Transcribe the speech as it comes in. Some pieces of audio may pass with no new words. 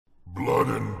Blood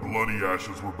and bloody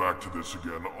ashes, we're back to this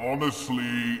again.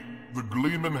 Honestly, the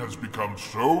Gleeman has become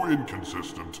so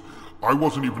inconsistent, I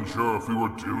wasn't even sure if we were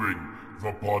doing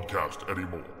the podcast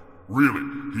anymore.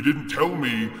 Really, he didn't tell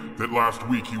me that last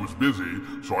week he was busy,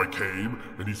 so I came,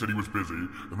 and he said he was busy,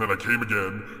 and then I came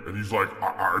again, and he's like,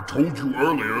 I told you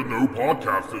earlier, no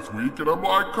podcast this week, and I'm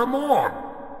like, come on!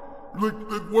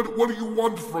 What do you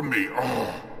want from me?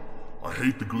 I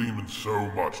hate the Gleeman so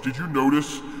much. Did you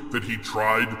notice that he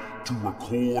tried to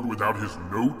record without his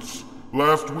notes?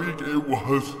 Last week it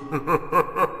was...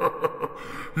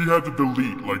 He had to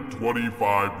delete like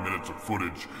 25 minutes of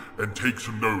footage and take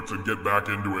some notes and get back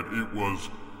into it. It was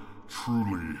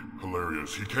truly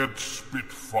hilarious. He can't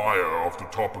spit fire off the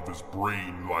top of his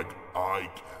brain like I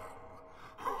can.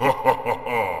 Ha ha ha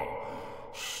ha.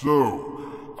 So,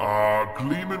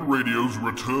 Gleeman Radio's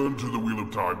Return to the Wheel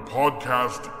of Time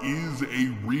podcast is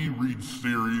a reread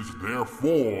series,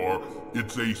 therefore,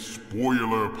 it's a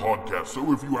spoiler podcast.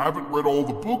 So if you haven't read all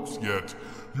the books yet,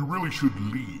 you really should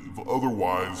leave.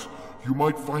 Otherwise, you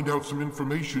might find out some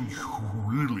information you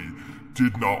really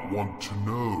did not want to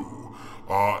know.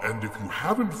 And if you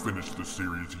haven't finished the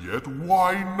series yet,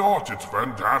 why not? It's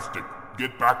fantastic.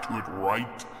 Get back to it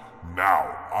right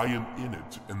now. I am in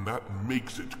it, and that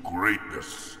makes it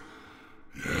greatness.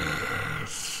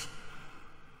 Yes.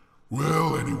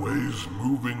 Well, anyways,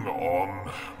 moving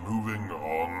on.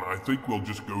 I think we'll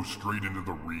just go straight into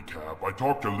the recap. I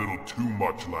talked a little too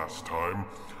much last time.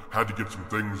 Had to get some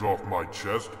things off my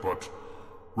chest, but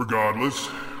regardless,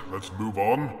 let's move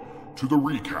on to the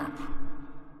recap.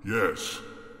 Yes.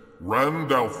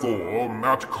 Rand al'Thor,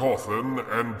 Matt Cawthon,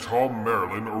 and Thom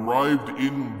Merrilin arrived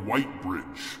in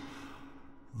Whitebridge.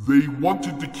 They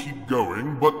wanted to keep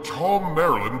going, but Thom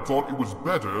Merrilin thought it was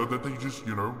better that they just,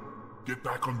 get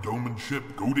back on Doman's ship,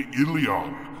 go to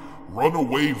Ilion, run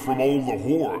away from all the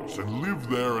horrors, and live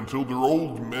there until they're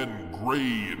old men,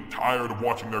 gray and tired of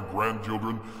watching their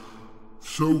grandchildren,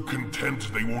 so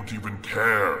content they won't even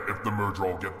care if the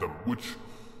Myrddraal get them, which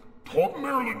Thom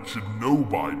Merrilin should know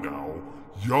by now.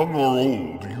 Young or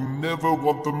old, you never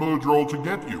want the Myrddraal to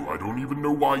get you. I don't even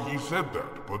know why he said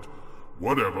that, but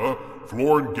whatever.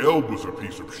 Florin Gelb was a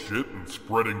piece of shit and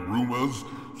spreading rumors,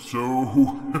 so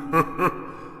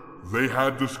they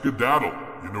had to skedaddle,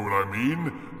 you know what I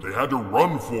mean? They had to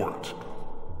run for it.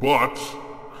 But,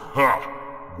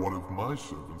 one of my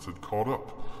servants had caught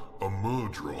up, a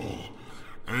Myrddraal,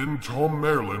 and Thom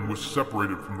Merrilin was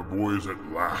separated from the boys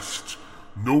at last.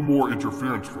 No more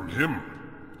interference from him.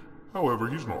 However,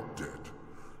 he's not dead.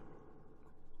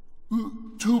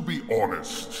 To be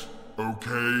honest,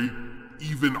 okay,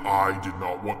 even I did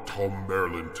not want Thom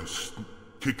Merrilin to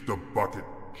kick the bucket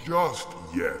just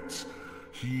yet.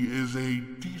 He is a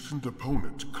decent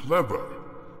opponent, clever,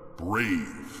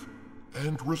 brave,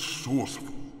 and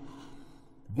resourceful.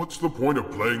 What's the point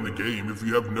of playing the game if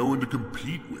you have no one to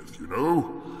compete with,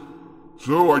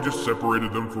 So I just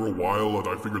separated them for a while and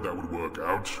I figured that would work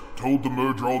out. Told the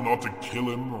Myrddraal not to kill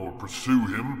him or pursue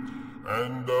him,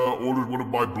 and ordered one of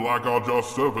my Black Ajah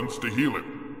servants to heal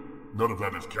him. None of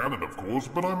that is canon, of course,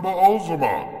 but I'm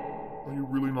Ba'alzamon. Are you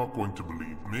really not going to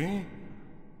believe me?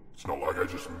 It's not like I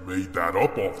just made that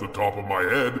up off the top of my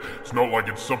head. It's not like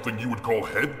it's something you would call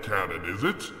headcanon, is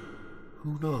it?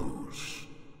 Who knows?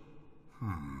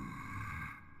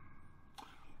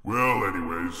 Well,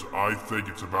 anyways, I think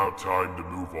it's about time to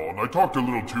move on. I talked a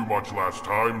little too much last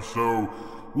time, so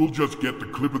we'll just get the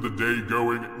clip of the day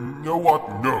going. You know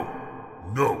what? No.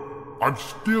 I'm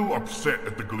still upset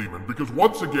at the Gleeman, because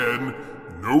once again,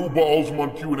 no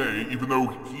Ba'alzamon Q&A, even though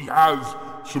he has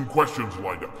some questions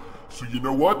lined up. So you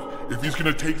know what? If he's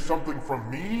gonna take something from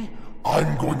me,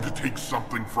 I'm going to take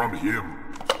something from him.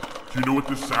 Do you know what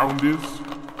this sound is?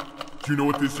 Do you know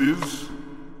what this is?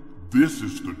 This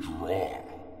is the draw.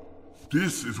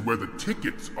 This is where the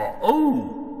tickets are.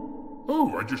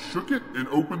 Oh, I just shook it and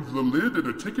opened the lid and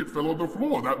a ticket fell on the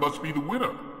floor. That must be the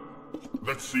winner.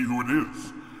 Let's see who it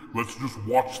is. Let's just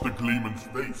watch the Gleeman's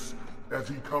face as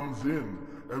he comes in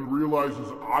and realizes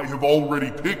I have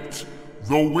already picked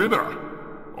the winner.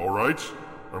 Alright,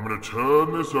 I'm gonna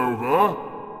turn this over,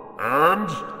 and...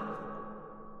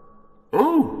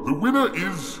 Oh, the winner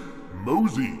is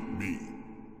Mosey Me.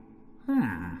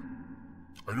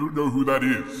 I don't know who that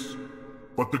is,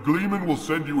 but the Gleeman will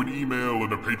send you an email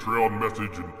and a Patreon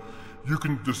message, and you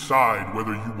can decide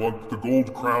whether you want the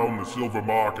gold crown, the silver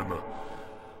mark, and the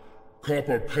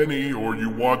copper penny, or you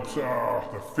want the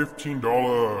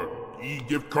 $15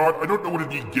 e-gift card. I don't know what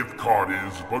an e-gift card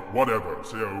is, but whatever.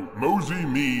 So, Mosey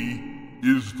Me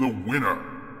is the winner.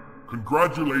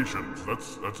 Congratulations.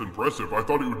 That's impressive. I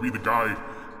thought it would be the guy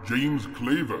James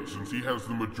Claver, since he has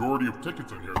the majority of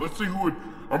tickets in here. Let's see who would...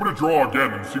 I'm gonna draw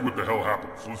again and see what the hell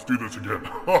happens. Let's do this again.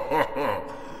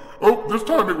 Oh, this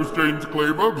time it was James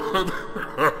Claver, but...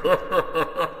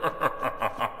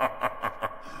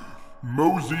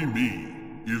 Mosey Me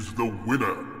is the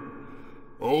winner.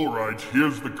 Alright,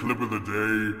 here's the clip of the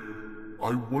day.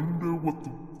 I wonder what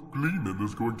the Gleeman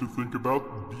is going to think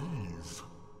about bees.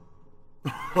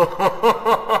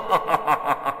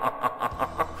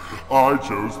 I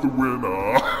chose the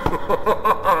winner.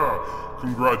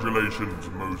 Congratulations,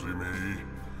 Mosey Me.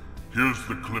 Here's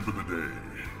the clip of the day.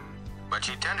 But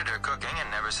she tended her cooking and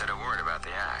never said a word about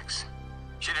the axe.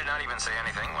 She did not even say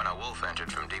anything when a wolf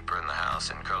entered from deeper in the house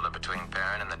and curled up between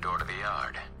Perrin and the door to the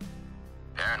yard.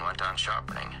 Perrin went on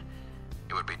sharpening.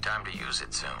 It would be time to use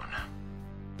it soon.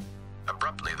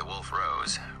 Abruptly, the wolf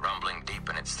rose, rumbling deep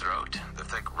in its throat, the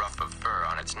thick ruff of fur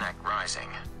on its neck rising.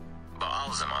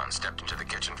 Baalzamon stepped into the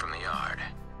kitchen from the yard.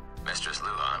 Mistress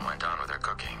Luhan went on with her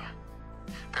cooking.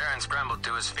 Perrin scrambled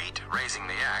to his feet, raising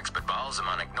the axe, but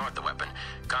Baalzamon ignored the weapon,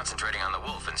 concentrating on the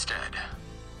wolf instead.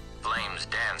 Flames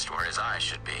danced where his eyes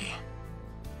should be.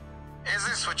 Is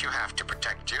this what you have to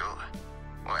protect you?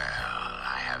 Well,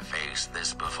 I have faced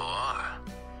this before.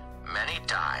 Many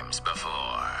times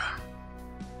before.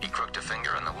 He crooked a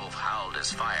finger and the wolf howled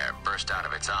as fire burst out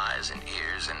of its eyes and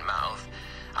ears and mouth,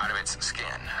 out of its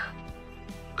skin.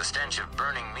 The stench of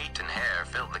burning meat and hair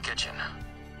filled the kitchen.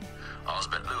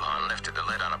 Osbert Luhan lifted the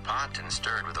lid on a pot and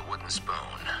stirred with a wooden spoon.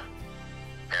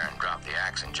 Perrin dropped the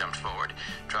axe and jumped forward,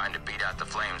 trying to beat out the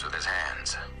flames with his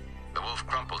hands. The wolf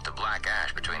crumpled to black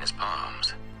ash between his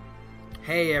palms.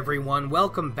 Hey everyone,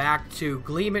 welcome back to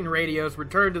Gleeman Radio's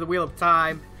Return to the Wheel of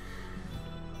Time.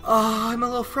 I'm a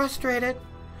little frustrated.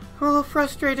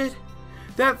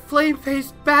 That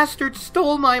flame-faced bastard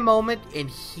stole my moment, and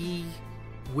he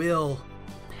will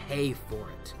pay for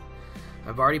it.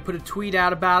 I've already put a tweet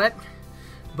out about it,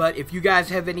 but if you guys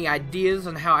have any ideas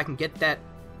on how I can get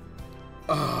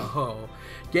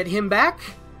get him back,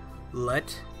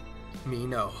 let me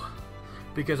know.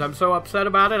 Because I'm so upset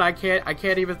about it, I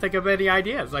can't even think of any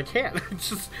ideas. I can't. It's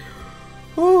just...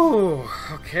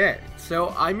 okay.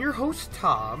 So, I'm your host,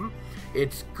 Tom.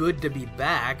 It's good to be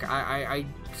back.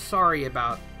 I'm sorry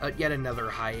about yet another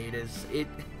hiatus.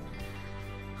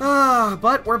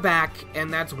 But we're back,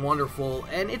 and that's wonderful.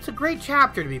 And it's a great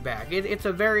chapter to be back. It's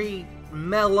a very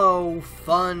mellow,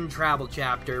 fun travel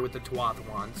chapter with the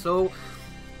Tuatha'an. So,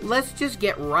 let's just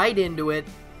get right into it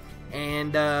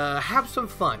and have some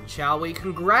fun, shall we?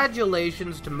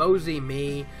 Congratulations to Mosey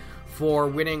Me for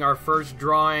winning our first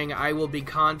drawing. I will be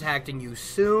contacting you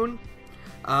soon,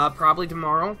 probably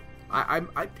tomorrow.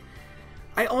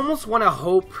 I almost want to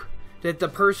hope that the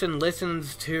person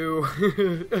listens to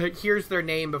hears their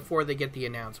name before they get the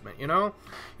announcement, you know?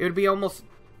 It would be almost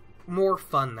more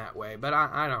fun that way, but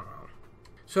I don't know.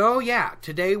 So yeah,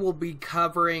 today we'll be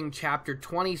covering chapter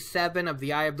 27 of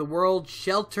The Eye of the World,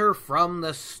 Shelter from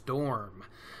the Storm.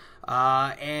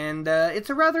 It's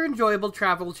a rather enjoyable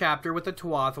travel chapter with the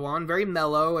Tuatha'an, very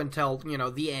mellow until,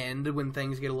 the end when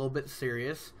things get a little bit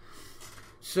serious.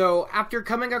 So, after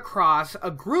coming across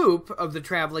a group of the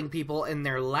traveling people in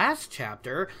their last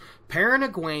chapter, Perrin,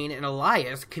 Egwene, and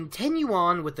Elias continue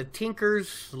on with the Tinker's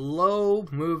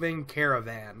slow-moving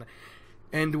caravan.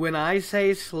 And when I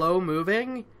say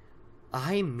slow-moving,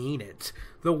 I mean it.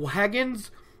 The wagons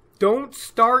don't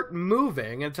start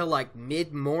moving until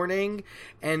mid-morning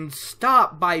and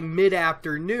stop by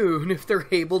mid-afternoon if they're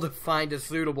able to find a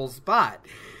suitable spot.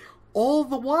 All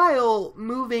the while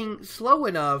moving slow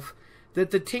enough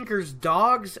that the Tinker's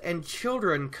dogs and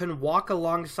children can walk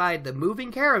alongside the moving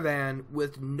caravan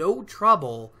with no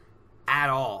trouble at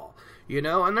all.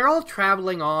 And they're all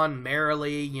traveling on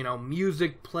merrily,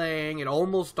 music playing at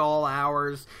almost all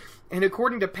hours. And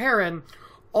according to Perrin,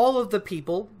 all of the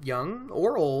people, young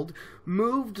or old,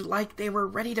 moved like they were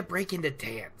ready to break into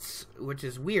dance. Which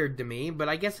is weird to me, but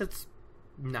I guess it's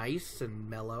nice and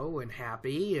mellow and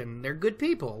happy, and they're good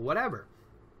people, whatever.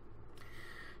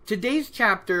 Today's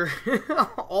chapter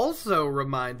also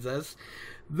reminds us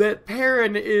that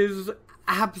Perrin is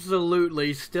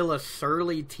absolutely still a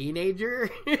surly teenager.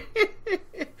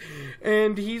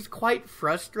 And he's quite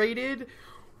frustrated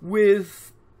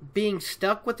with being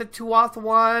stuck with the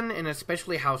Tuatha'an, and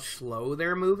especially how slow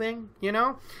they're moving,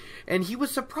 And he was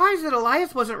surprised that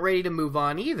Elias wasn't ready to move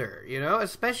on either,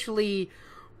 especially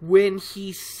when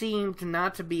he seemed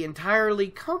not to be entirely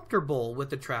comfortable with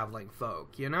the traveling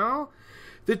folk,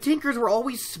 The Tinkers were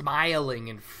always smiling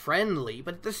and friendly,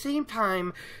 but at the same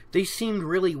time, they seemed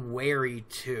really wary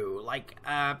too.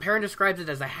 Perrin describes it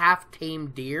as a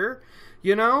half-tamed deer.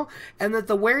 you know? And that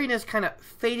the wariness kind of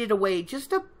faded away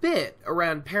just a bit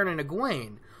around Perrin and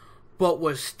Egwene, but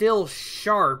was still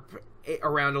sharp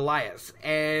around Elias,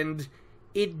 and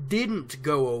it didn't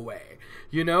go away.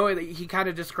 You know, he kind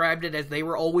of described it as they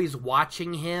were always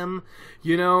watching him,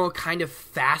 you know, kind of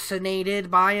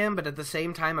fascinated by him, but at the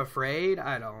same time afraid.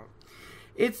 I don't.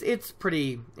 It's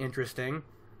pretty interesting.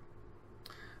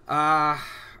 I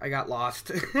got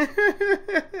lost.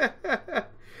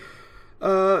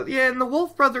 Yeah, and the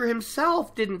Wolf Brother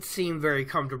himself didn't seem very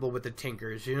comfortable with the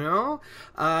Tinkers, you know?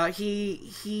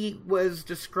 He was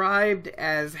described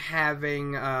as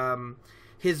having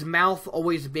his mouth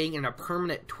always being in a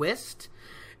permanent twist,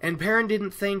 and Perrin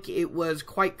didn't think it was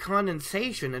quite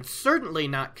condensation, and certainly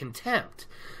not contempt,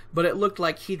 but it looked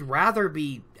like he'd rather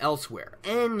be elsewhere,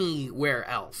 anywhere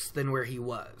else than where he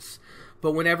was.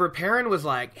 But whenever Perrin was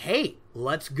like, hey,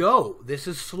 let's go, this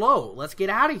is slow, let's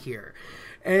get out of here,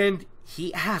 and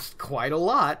he asked quite a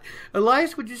lot,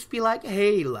 Elias would just be like,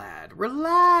 hey lad,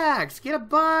 relax, get a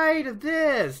bite of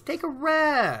this, take a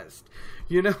rest.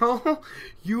 You know,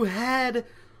 you had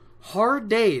hard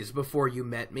days before you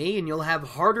met me, and you'll have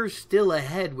harder still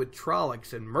ahead with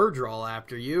Trollocs and Myrddraal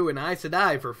after you, and Aes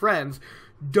Sedai for friends.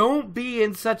 Don't be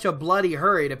in such a bloody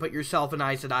hurry to put yourself in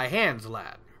Aes Sedai hands,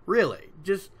 lad. Really,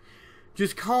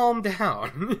 just calm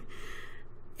down.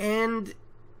 And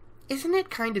isn't it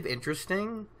kind of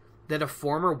interesting that a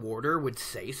former warder would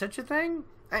say such a thing?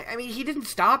 I mean, he didn't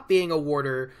stop being a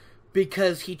warder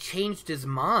because he changed his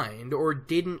mind or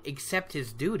didn't accept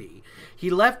his duty. He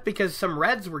left because some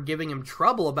Reds were giving him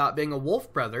trouble about being a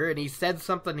Wolf Brother, and he said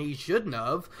something he shouldn't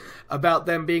have about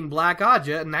them being Black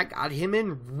Ajah, and that got him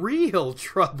in real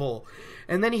trouble.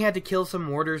 And then he had to kill some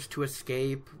warders to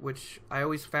escape, which I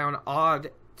always found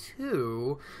odd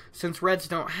too, since Reds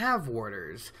don't have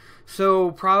warders.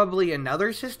 So probably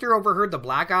another sister overheard the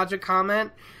Black Ajah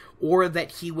comment, or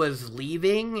that he was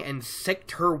leaving and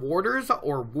sicked her warders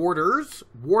or warders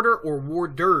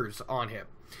on him.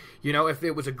 You know, if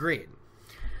it was agreed.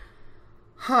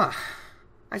 Huh.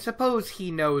 I suppose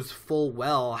he knows full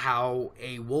well how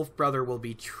a Wolf Brother will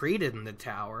be treated in the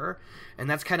tower, and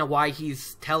that's kind of why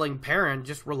he's telling Perrin,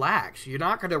 just relax. You're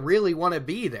not going to really want to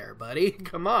be there, buddy.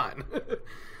 Come on.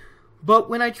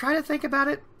 But when I try to think about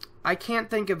it, I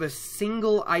can't think of a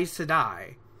single Aes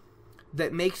Sedai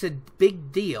that makes a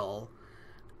big deal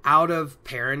out of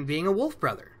Perrin being a Wolf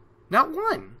Brother. Not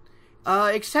one.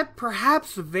 Except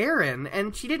perhaps Varen,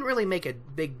 and she didn't really make a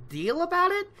big deal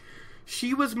about it.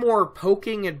 She was more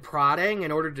poking and prodding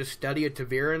in order to study a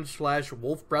ta'veren /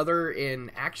 Wolf Brother in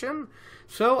action.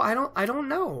 So I don't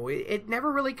know. It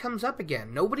never really comes up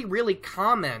again. Nobody really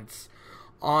comments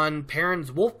on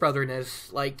Perrin's Wolf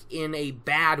Brotherness, like, in a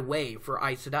bad way for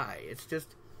Aes Sedai. It's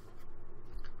just...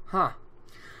 Huh.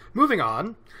 Moving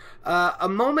on, a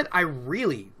moment I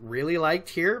really, really liked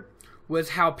here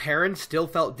was how Perrin still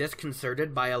felt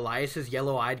disconcerted by Elias's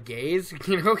yellow-eyed gaze.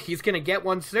 You know, he's going to get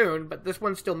one soon, but this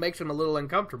one still makes him a little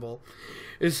uncomfortable.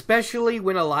 Especially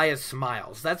when Elias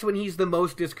smiles. That's when he's the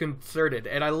most disconcerted,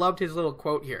 and I loved his little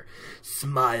quote here.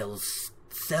 Smiles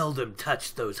seldom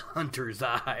touch those hunters'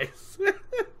 eyes.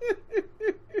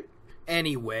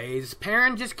 Anyways,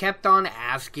 Perrin just kept on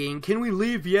asking, can we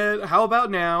leave yet? How about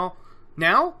now?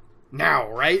 Now? Now,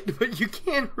 right? But you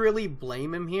can't really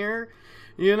blame him here,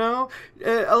 you know?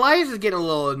 Elias is getting a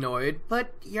little annoyed,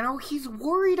 but, you know, he's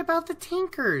worried about the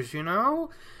Tinkers, you know?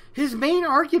 His main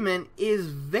argument is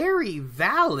very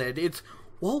valid. It's,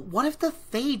 well, what if the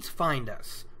Fades find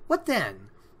us? What then?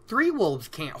 3 wolves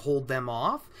can't hold them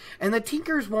off, and the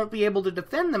Tinkers won't be able to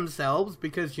defend themselves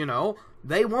because, you know,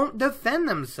 they won't defend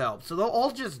themselves, so they'll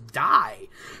all just die.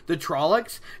 The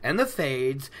Trollocs and the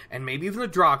Fades, and maybe even the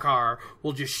Draghkar,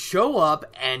 will just show up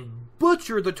and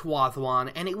butcher the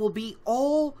Tuatha'an, and it will be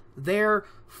all their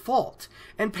fault.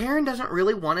 And Perrin doesn't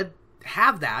really want to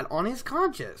have that on his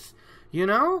conscience, you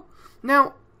know?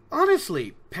 Now,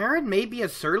 honestly, Perrin may be a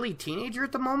surly teenager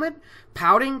at the moment,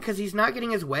 pouting because he's not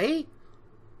getting his way,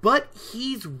 but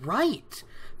he's right.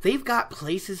 They've got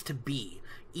places to be.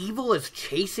 Evil is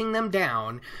chasing them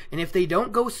down, and if they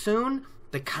don't go soon,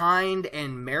 the kind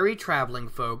and merry traveling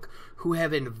folk who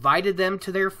have invited them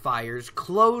to their fires,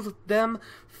 clothed them,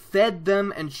 fed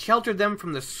them, and sheltered them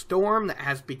from the storm that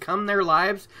has become their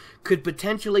lives could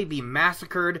potentially be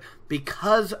massacred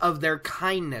because of their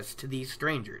kindness to these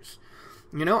strangers.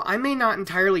 You know, I may not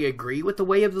entirely agree with the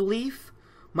Way of the Leaf,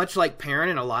 much like Perrin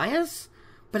and Elias,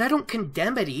 but I don't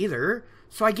condemn it either.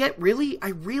 So I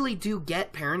really do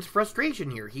get Perrin's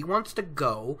frustration here. He wants to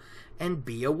go and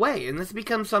be away. And this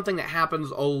becomes something that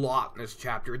happens a lot in this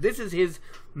chapter. This is his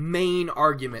main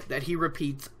argument that he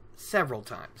repeats several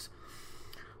times.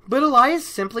 But Elias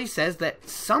simply says that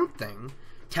something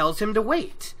tells him to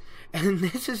wait. And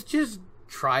this is just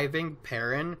driving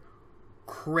Perrin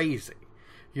crazy.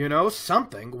 You know,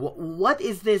 something. What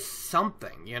is this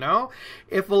something, you know?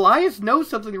 If Elias knows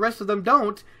something the rest of them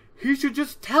don't, he should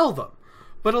just tell them.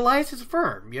 But Elias is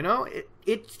firm, you know?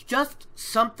 It's just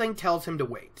something tells him to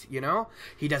wait, you know?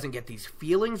 He doesn't get these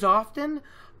feelings often,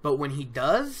 but when he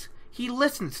does, he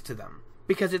listens to them.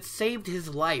 Because it's saved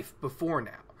his life before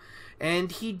now.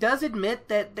 And he does admit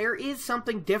that there is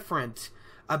something different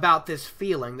about this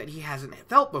feeling that he hasn't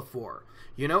felt before.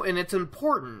 You know, and it's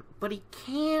important, but he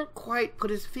can't quite put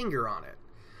his finger on it.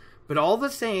 But all the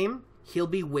same, he'll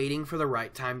be waiting for the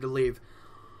right time to leave.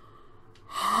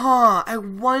 I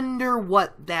wonder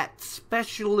what that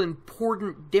special,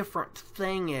 important, different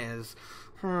thing is.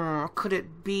 Could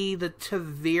it be the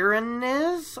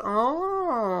ta'veren-ness?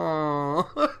 Oh.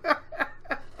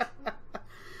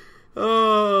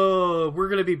 Oh, we're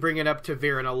going to be bringing up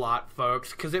ta'veren a lot,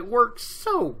 folks, because it works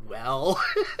so well.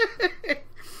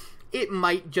 It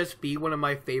might just be one of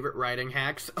my favorite writing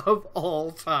hacks of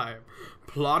all time.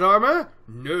 Plot armor?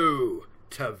 No.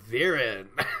 ta'veren.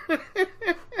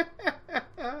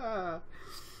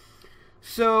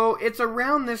 So, it's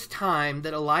around this time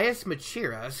that Elias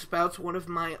Machira spouts one of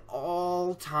my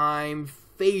all-time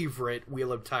favorite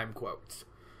Wheel of Time quotes.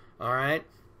 Alright?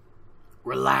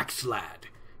 Relax, lad.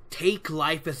 Take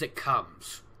life as it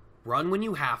comes. Run when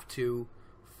you have to.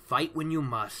 Fight when you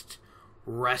must.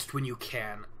 Rest when you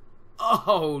can.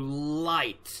 Oh,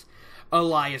 light.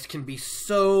 Elias can be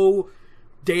so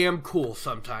damn cool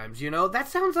sometimes, you know? That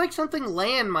sounds like something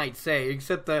Lan might say,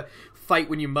 except the fight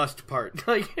when you must part.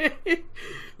 Like,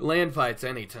 Lan fights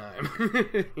anytime.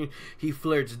 He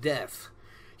flirts death.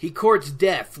 He courts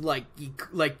death like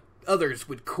others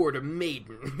would court a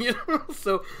maiden, you know?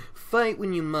 So, fight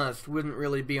when you must wouldn't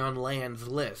really be on Lan's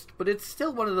list, but it's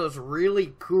still one of those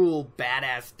really cool,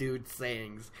 badass dude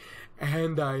sayings,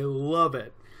 and I love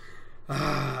it.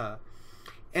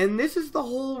 And this is the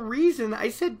whole reason I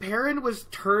said Perrin was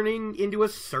turning into a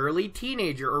surly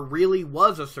teenager, or really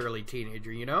was a surly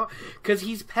teenager, you know? Because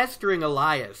he's pestering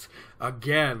Elias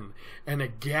again and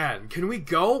again. Can we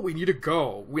go? We need to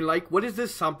go. What is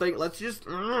this something? Let's just...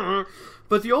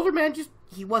 But the older man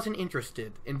he wasn't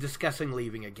interested in discussing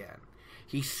leaving again.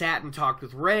 He sat and talked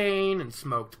with Rain and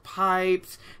smoked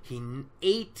pipes. He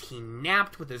ate, he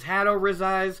napped with his hat over his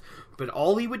eyes. But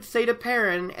all he would say to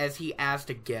Perrin as he asked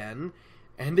again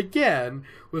and again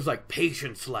was like,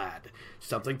 patience, lad.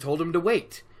 Something told him to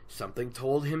wait. Something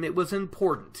told him it was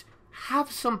important. Have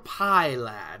some pie,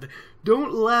 lad.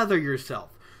 Don't lather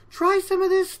yourself. Try some of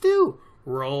this stew.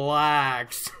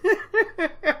 Relax.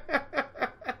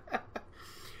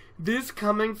 This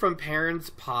coming from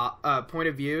Perrin's point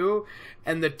of view,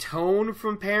 and the tone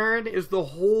from Perrin is the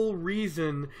whole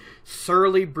reason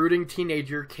surly, brooding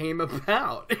teenager came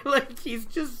about. Like, he's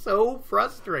just so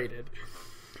frustrated.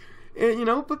 And, you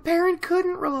know, but Perrin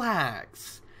couldn't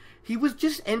relax. He was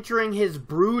just entering his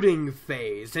brooding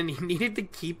phase, and he needed to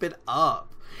keep it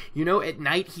up. You know, at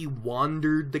night he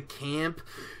wandered the camp,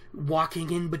 walking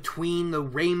in between the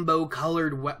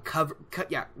rainbow-colored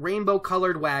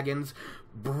wagons,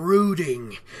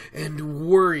 brooding and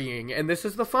worrying. And this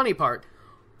is the funny part.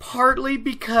 Partly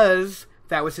because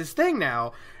that was his thing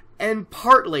now, and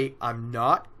partly, I'm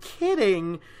not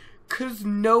kidding, because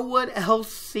no one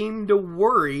else seemed to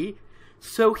worry,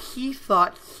 so he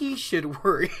thought he should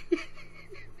worry.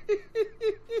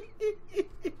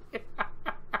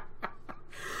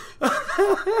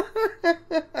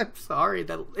 I'm sorry,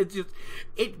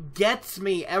 it gets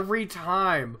me every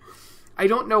time. I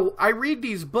don't know, I read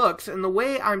these books, and the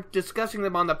way I'm discussing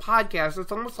them on the podcast,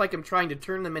 it's almost like I'm trying to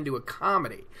turn them into a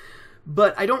comedy.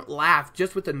 But I don't laugh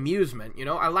just with amusement, you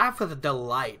know? I laugh with a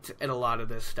delight at a lot of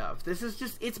this stuff. This is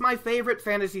just, it's my favorite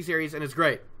fantasy series, and it's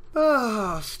great.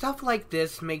 Stuff like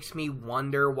this makes me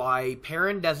wonder why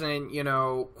Perrin doesn't, you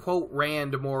know, quote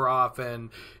Rand more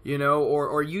often, you know,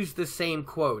 or use the same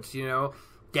quotes, you know?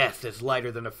 Death is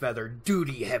lighter than a feather,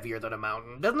 duty heavier than a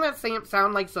mountain. Doesn't that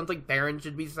sound like something Perrin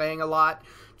should be saying a lot,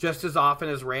 just as often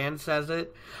as Rand says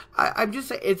it? I'm just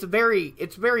saying, it's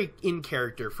very in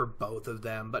character for both of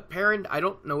them, but Perrin, I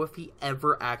don't know if he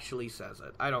ever actually says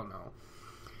it. I don't know.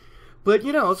 But,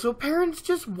 you know, so Perrin's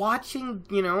just watching,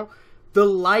 you know, the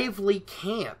lively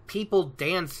camp, people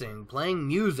dancing, playing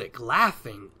music,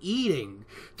 laughing, eating,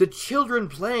 the children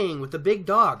playing with the big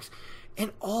dogs.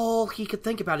 And all he could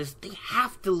think about is they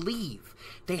have to leave.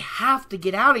 They have to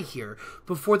get out of here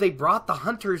before they brought the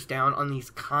hunters down on these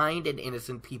kind and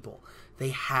innocent people. They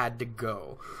had to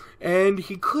go. And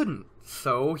he couldn't,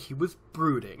 so he was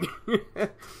brooding.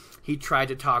 He tried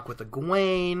to talk with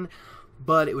Egwene,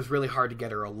 but it was really hard to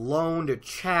get her alone to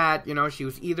chat. You know, she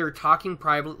was either talking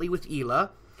privately with Hila,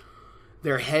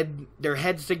 their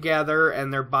heads together,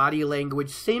 and their body language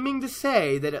seeming to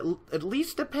say that at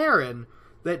least to Perrin,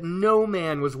 that no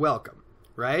man was welcome,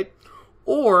 right?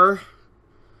 Or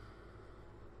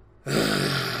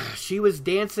she was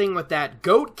dancing with that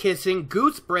goat-kissing,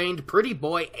 goose-brained pretty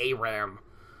boy Aram.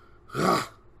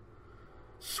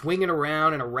 Swinging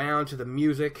around and around to the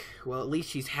music. Well, at least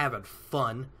she's having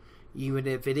fun, even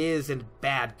if it is in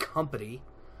bad company.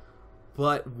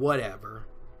 But whatever.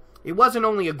 It wasn't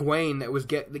only Egwene that was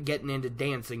getting into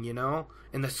dancing, you know,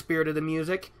 in the spirit of the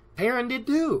music. Perrin did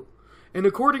too. And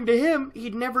according to him,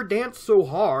 he'd never danced so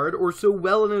hard or so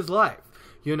well in his life,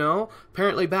 you know?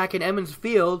 Apparently back in Emond's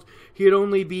Field, he had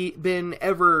only been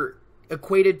ever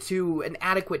equated to an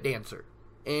adequate dancer.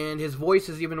 And his voice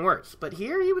is even worse. But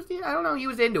here, he was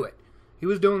into it. He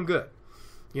was doing good,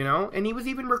 you know? And he was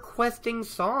even requesting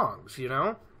songs, you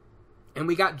know? And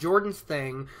we got Jordan's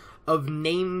thing of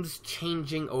names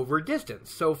changing over distance.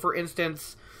 So, for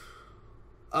instance,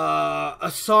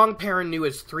 a song Perrin knew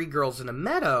as Three Girls in a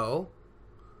Meadow,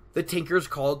 the Tinkers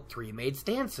called Three Maids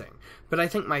Dancing. But I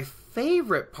think my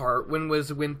favorite part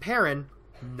was when Perrin,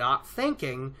 not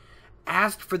thinking,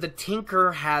 asked for the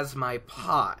Tinker Has My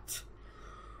Pot.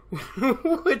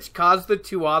 Which caused the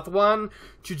Tuatha'an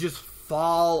to just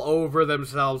fall over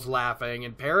themselves laughing,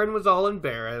 and Perrin was all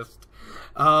embarrassed.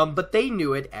 But they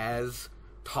knew it as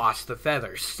Toss the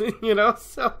Feathers, you know?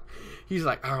 So he's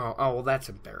like, oh, well, that's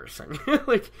embarrassing.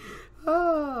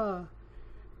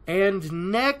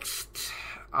 And next,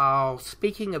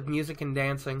 speaking of music and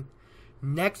dancing,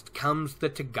 next comes the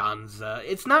Taganza.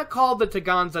 It's not called the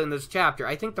Taganza in this chapter.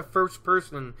 I think the first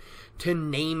person to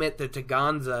name it the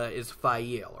Taganza is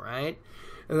Faile, right?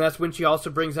 And that's when she also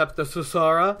brings up the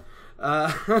Susara,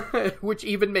 which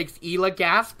even makes Hila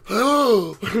gasp.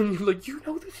 Like, you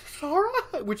know the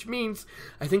Susara? Which means,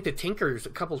 I think a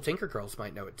couple Tinker Girls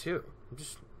might know it too.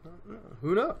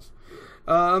 Who knows?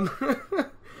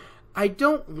 I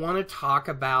don't want to talk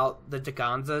about the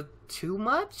Taganza too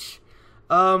much.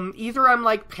 Either I'm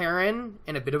like Perrin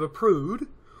and a bit of a prude,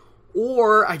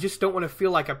 or I just don't want to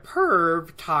feel like a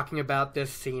perv talking about this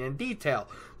scene in detail.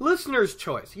 Listener's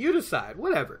choice. You decide.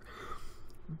 Whatever.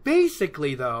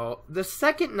 Basically, though, the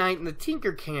second night in the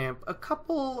Tinker Camp, a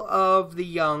couple of the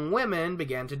young women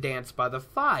began to dance by the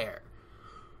fire.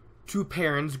 To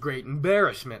Perrin's great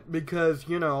embarrassment, because,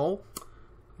 you know,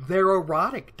 they're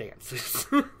erotic dances.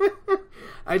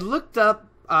 I looked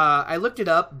it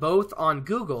up both on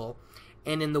Google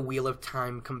and in the Wheel of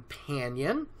Time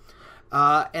Companion.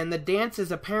 And the dance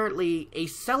is apparently a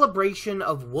celebration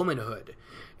of womanhood.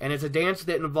 And it's a dance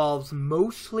that involves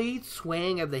mostly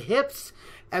swaying of the hips,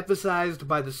 emphasized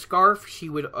by the scarf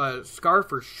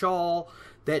scarf or shawl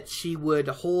that she would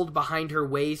hold behind her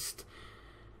waist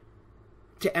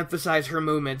to emphasize her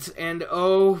movements. And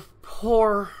oh,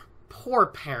 poor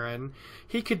Perrin.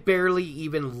 He could barely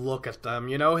even look at them,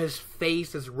 you know? His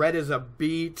face is red as a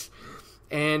beet.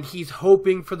 And he's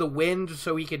hoping for the wind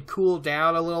so he could cool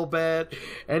down a little bit.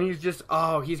 And he's just,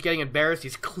 he's getting embarrassed.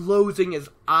 He's closing his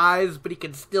eyes, but he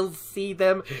can still see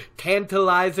them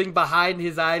tantalizing behind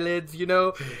his eyelids, you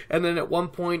know? And then at one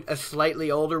point, a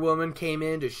slightly older woman came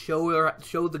in to show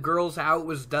the girls how it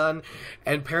was done.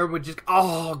 And Perrin would just,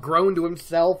 groan to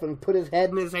himself and put his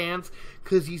head in his hands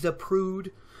because he's a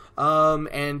prude.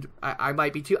 And I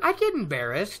might be too. I'd get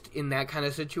embarrassed in that kind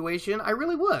of situation. I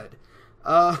really would.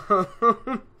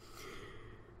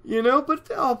 You know, but,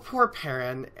 poor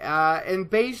Perrin. And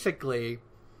basically,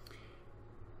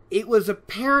 it was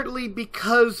apparently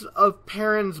because of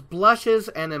Perrin's blushes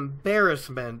and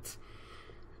embarrassment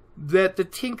that the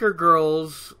Tinker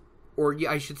Girls, or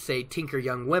I should say Tinker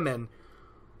Young Women,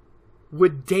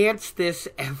 would dance this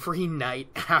every night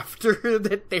after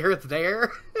that they're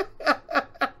there.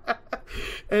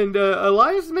 And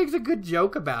Elias makes a good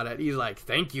joke about it. He's like,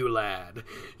 "Thank you, lad."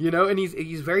 You know, and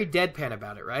he's very deadpan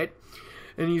about it, right?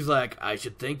 And he's like, "I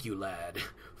should thank you, lad.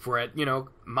 For at,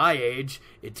 my age,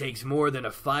 it takes more than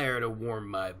a fire to warm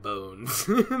my bones."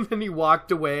 And then he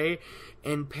walked away,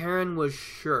 and Perrin was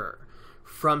sure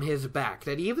from his back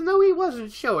that even though he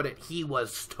wasn't showing it, he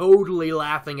was totally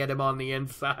laughing at him on the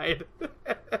inside.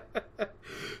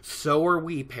 So are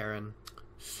we, Perrin.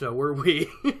 So are we.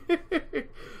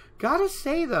 Gotta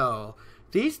say, though,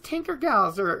 these Tinker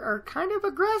Gals are kind of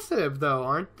aggressive, though,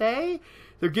 aren't they?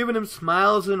 They're giving him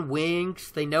smiles and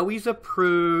winks. They know he's a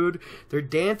prude. They're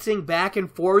dancing back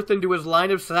and forth into his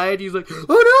line of sight. He's like,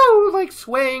 "Oh no!" like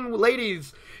swaying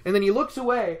ladies. And then he looks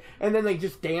away, and then they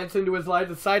just dance into his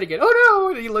line of sight again. "Oh no!"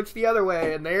 And he looks the other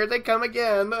way, and there they come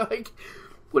again. Like,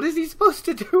 what is he supposed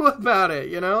to do about it,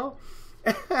 you know?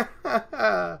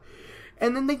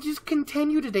 And then they just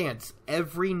continue to dance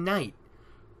every night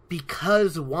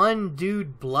because one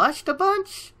dude blushed a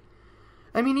bunch?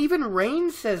 I mean, even Rain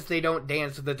says they don't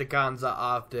dance with the Taganza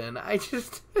often. I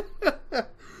just...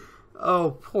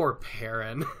 Oh, poor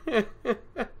Perrin.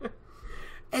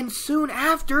 And soon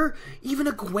after, even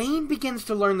Egwene begins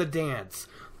to learn the dance.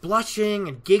 Blushing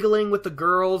and giggling with the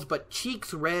girls, but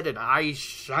cheeks red and eyes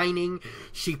shining,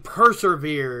 she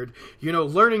persevered,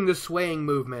 learning the swaying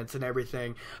movements and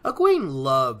everything. Egwene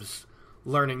loves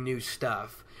learning new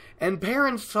stuff. And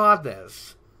Perrin saw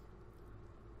this.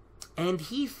 And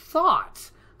he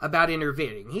thought about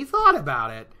intervening. He thought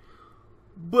about it.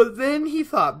 But then he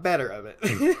thought better of it.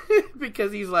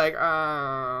 Because he's like,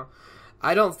 I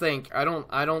don't think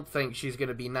she's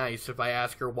gonna be nice if I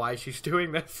ask her why she's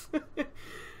doing this.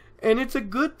 And it's a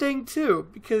good thing too,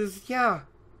 because yeah,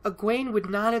 Egwene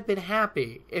would not have been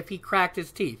happy if he cracked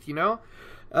his teeth,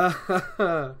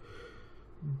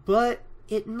 But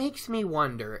it makes me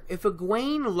wonder, if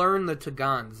Egwene learned the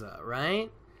Taganza,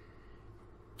 right?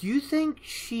 Do you think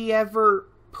she ever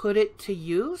put it to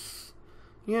use?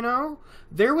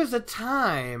 There was a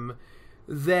time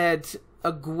that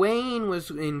Egwene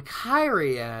was in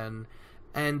Cairhien,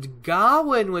 and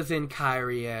Gawain was in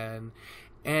Cairhien,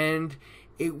 and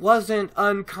it wasn't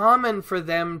uncommon for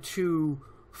them to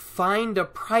find a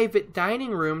private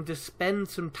dining room to spend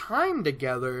some time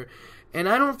together, and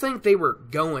I don't think they were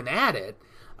going at it.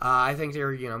 I think they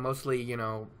were, mostly,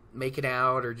 making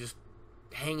out or just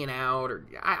hanging out, or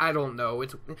I don't know.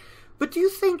 But do you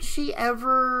think she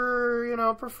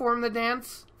ever, performed the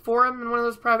dance for him in one of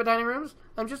those private dining rooms?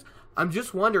 I'm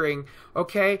just wondering.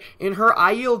 Okay, in her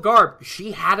Aiel garb,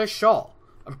 she had a shawl.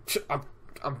 I'm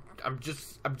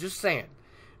just saying.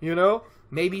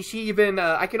 Maybe she even.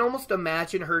 I can almost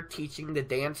imagine her teaching the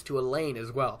dance to Elaine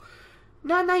as well.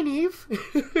 Not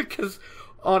Nynaeve, because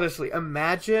honestly,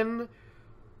 imagine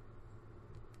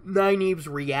Nynaeve's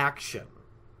reaction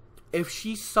if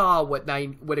she saw what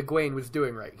Egwene was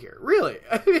doing right here. Really.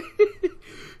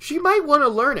 She might want to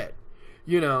learn it.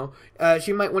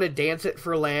 She might want to dance it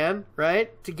for Lan,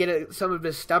 right? To get some of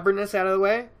his stubbornness out of the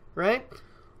way, right?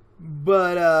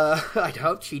 But, I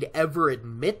doubt she'd ever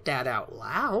admit that out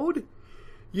loud.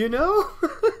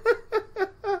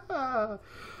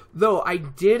 Though, I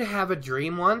did have a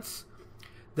dream once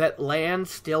that Lan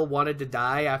still wanted to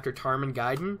die after Tarmon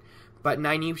Guyden, but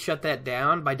Nynaeve shut that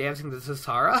down by dancing to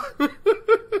Sassara.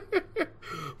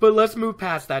 But let's move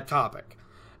past that topic.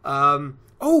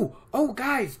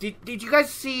 Guys, did you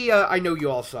guys see, I know you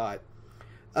all saw it,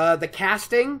 the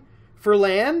casting for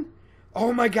Lan?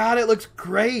 Oh my god, it looks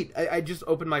great. I just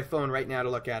opened my phone right now to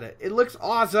look at it. It looks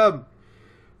awesome.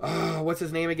 Oh, what's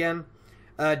his name again?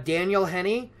 Daniel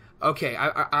Henney? Okay,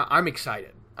 I'm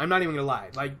excited. I'm not even gonna lie.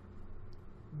 Like,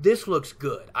 this looks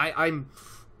good. I'm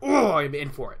in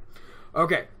for it.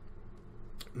 Okay,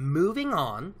 moving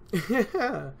on.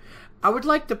 I would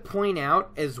like to point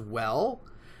out as well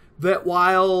that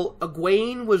while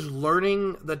Egwene was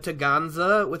learning the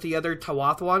Taganza with the other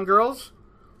Tawathwan girls,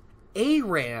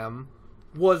 Aram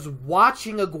was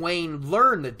watching Egwene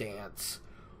learn the dance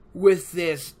with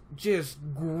this just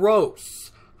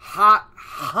gross, hot,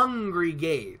 hungry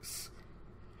gaze.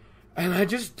 And I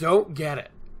just don't get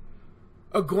it.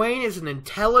 Egwene is an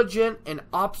intelligent and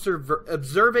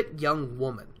observant young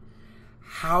woman.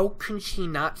 How can she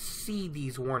not see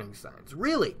these warning signs?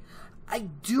 Really, I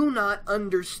do not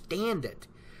understand it.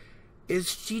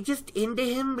 Is she just into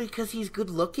him because he's good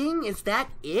looking? Is that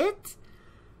it?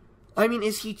 I mean,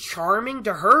 is he charming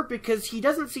to her? Because he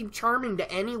doesn't seem charming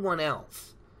to anyone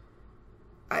else.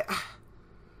 I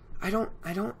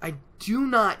do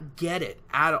not get it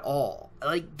at all.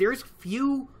 Like, there's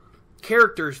few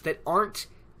characters that aren't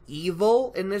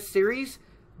evil in this series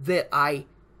that I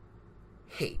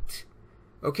hate.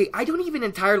 Okay, I don't even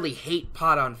entirely hate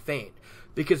Padan Fain,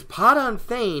 because Padan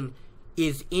Fain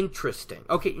is interesting.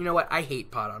 Okay, you know what? I hate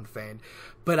Padan Fain,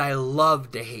 but I love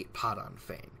to hate Padan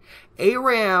Fain.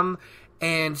 Aram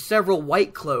and several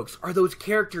White Cloaks are those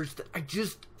characters that I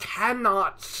just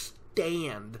cannot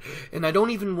stand, and I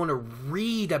don't even want to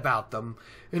read about them,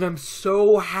 and I'm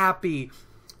so happy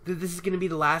that this is going to be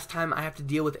the last time I have to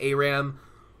deal with Aram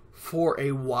for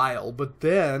a while. But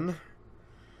then,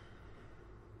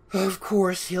 of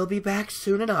course, he'll be back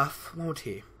soon enough, won't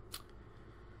he?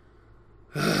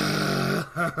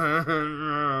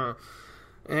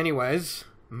 Anyways,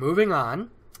 moving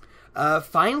on.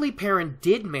 Finally, Perrin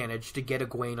did manage to get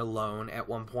Egwene alone at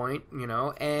one point,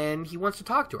 and he wants to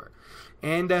talk to her.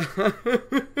 And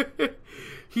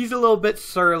he's a little bit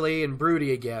surly and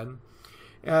broody again.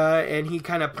 And he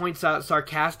kind of points out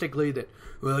sarcastically that,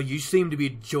 well, you seem to be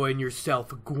enjoying yourself,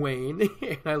 Egwene.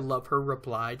 And I love her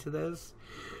reply to this.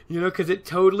 Because it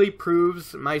totally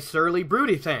proves my surly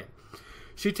broody thing.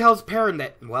 She tells Perrin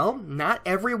that, well, not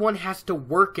everyone has to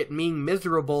work at being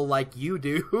miserable like you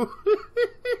do.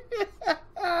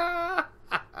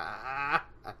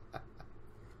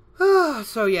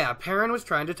 So yeah, Perrin was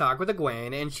trying to talk with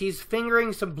Egwene, and she's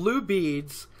fingering some blue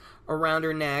beads around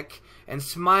her neck and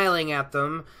smiling at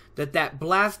them that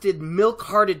blasted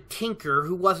milk-hearted tinker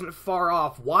who wasn't far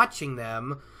off watching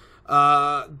them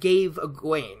gave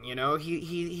Egwene.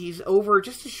 He's over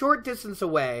just a short distance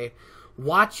away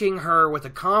watching her with a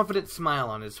confident smile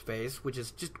on his face, which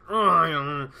is just...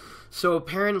 So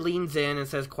Perrin leans in and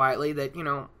says quietly that,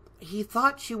 he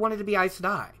thought she wanted to be Aes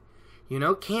Sedai.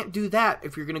 Can't do that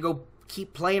if you're going to go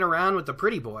keep playing around with the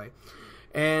pretty boy.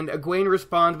 And Egwene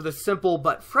responds with a simple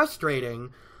but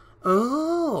frustrating,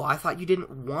 "Oh, I thought you didn't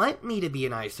want me to be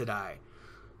an Aes Sedai."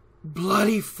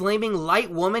 Bloody flaming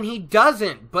light woman, he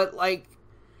doesn't. But,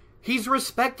 he's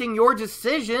respecting your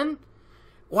decision.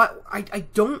 What? I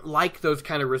don't like those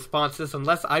kind of responses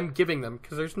unless I'm giving them,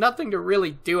 because there's nothing to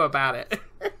really do about it.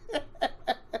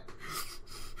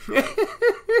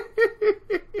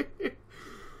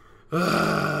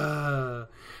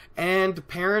 And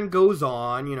Perrin goes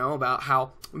on, about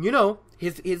how,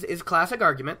 his classic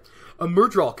argument, a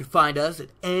Myrddraal could find us at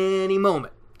any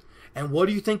moment. And what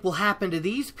do you think will happen to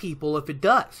these people if it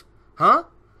does? Huh?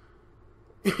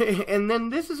 And then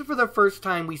this is for the first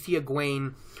time we see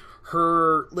Egwene,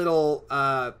 her little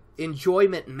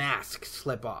enjoyment mask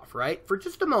slip off, right? For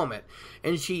just a moment.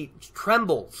 And she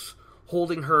trembles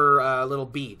holding her little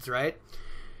beads, right?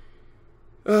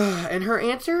 And her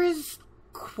answer is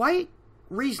quite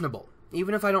reasonable,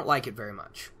 even if I don't like it very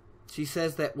much. She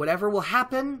says that whatever will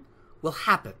happen,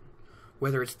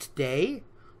 whether it's today,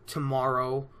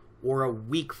 tomorrow, or a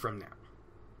week from now.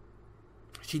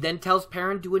 She then tells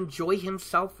Perrin to enjoy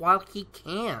himself while he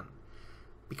can,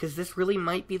 because this really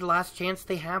might be the last chance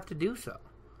they have to do so,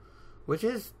 which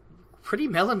is pretty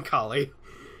melancholy.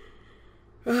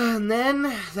 And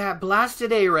then that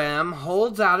blasted Aram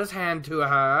holds out his hand to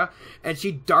her, and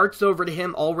she darts over to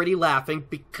him already laughing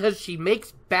because she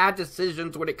makes bad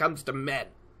decisions when it comes to men.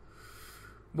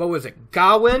 What was it?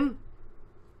 Gawyn,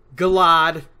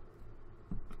 Galad,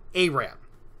 Aram.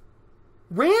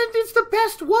 Rand is the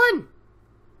best one!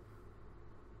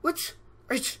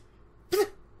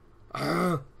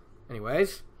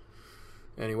 Anyways.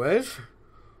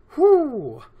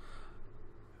 Whew.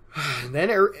 And then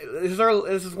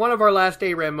this is one of our last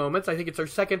Aram moments. I think it's our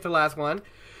second to last one.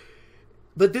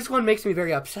 But this one makes me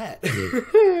very upset.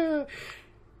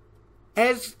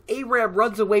 As Aram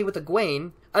runs away with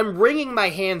Egwene, I'm wringing my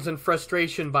hands in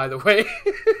frustration, by the way.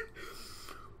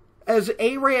 As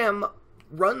Aram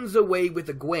runs away with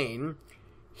Egwene,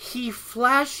 he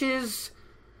flashes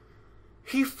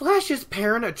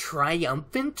Perrin a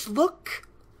triumphant look.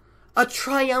 A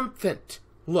triumphant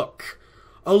look.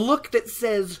 A look that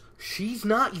says, she's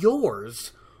not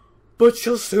yours, but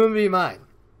she'll soon be mine.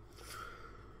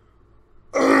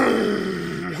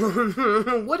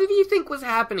 What did he think was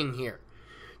happening here?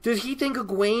 Did he think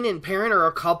Egwene and Perrin are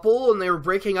a couple and they were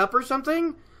breaking up or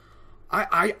something?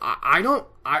 I don't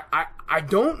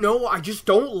know. I just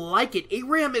don't like it.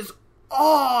 Aram is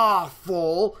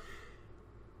awful.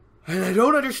 And I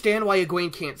don't understand why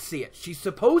Egwene can't see it. She's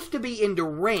supposed to be into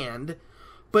Rand,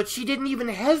 but she didn't even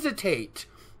hesitate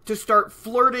to start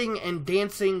flirting and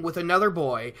dancing with another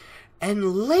boy.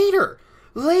 And later,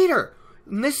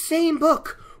 in this same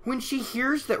book, when she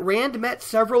hears that Rand met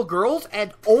several girls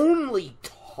and only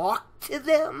talked to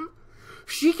them,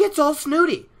 she gets all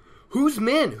snooty. Who's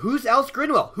Min? Who's Else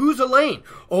Grinwell? Who's Elaine?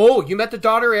 Oh, you met the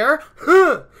daughter heir?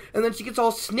 Huh. And then she gets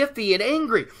all sniffy and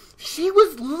angry. She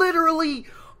was literally...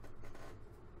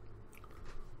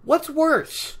 What's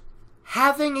worse?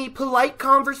 Having a polite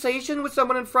conversation with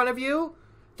someone in front of you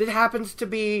that happens to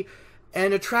be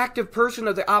an attractive person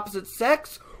of the opposite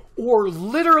sex, or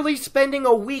literally spending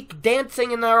a week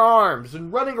dancing in their arms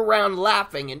and running around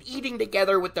laughing and eating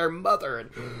together with their mother. And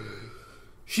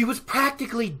she was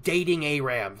practically dating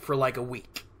Aram for like a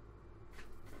week.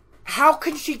 How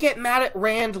can she get mad at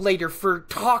Rand later for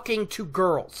talking to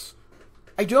girls?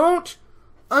 I don't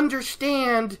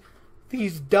understand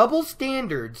these double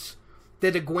standards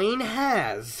that Egwene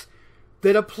has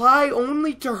that apply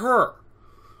only to her.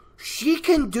 She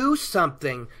can do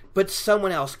something, but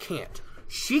someone else can't.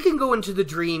 She can go into the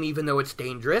dream even though it's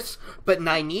dangerous, but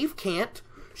Nynaeve can't.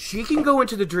 She can go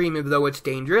into the dream even though it's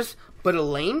dangerous, but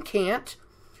Elaine can't.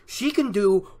 She can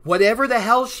do whatever the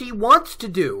hell she wants to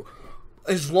do,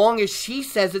 as long as she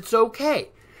says it's okay.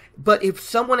 But if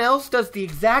someone else does the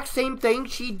exact same thing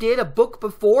she did a book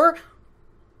before,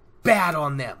 bad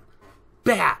on them.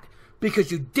 Bad.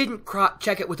 Because you didn't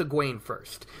check it with Egwene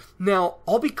first. Now,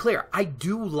 I'll be clear. I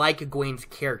do like Egwene's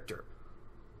character.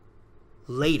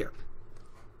 Later.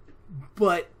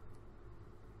 But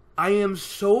I am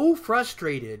so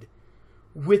frustrated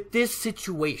with this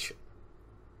situation.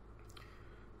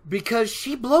 Because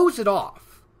she blows it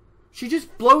off. She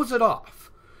just blows it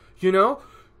off. You know?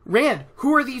 Rand,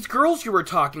 who are these girls you were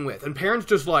talking with? And Perrin's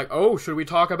just like, oh, should we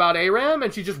talk about Aram?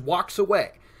 And she just walks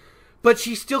away. But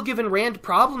she's still giving Rand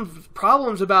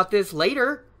problems about this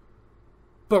later.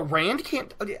 But Rand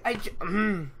can't...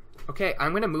 Okay,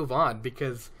 I'm going to move on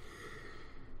because...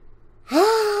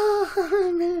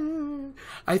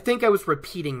 I think I was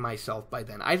repeating myself by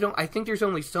then. I think there's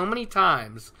only so many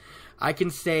times I can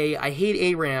say I hate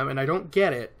Aram and I don't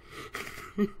get it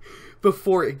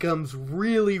before it becomes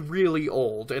really, really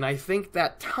old. And I think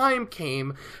that time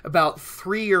came about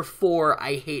 3 or 4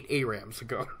 I hate Arams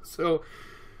ago. So...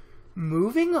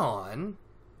 moving on,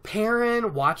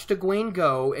 Perrin watched Egwene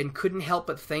go and couldn't help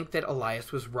but think that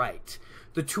Elyas was right.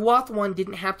 The Tuath One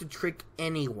didn't have to trick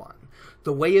anyone.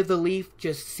 The way of the leaf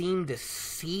just seemed to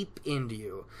seep into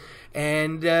you.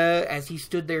 And as he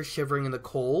stood there shivering in the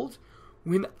cold,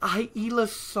 when Aela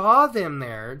saw them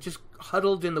there, just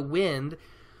huddled in the wind,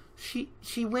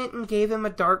 she went and gave him a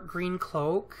dark green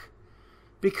cloak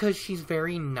because she's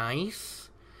very nice.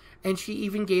 And she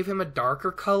even gave him a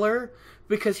darker color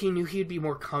because he knew he'd be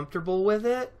more comfortable with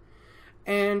it.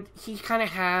 And he kind of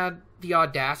had the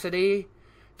audacity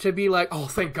to be like, oh,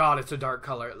 thank God it's a dark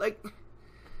color. Like,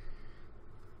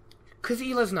 because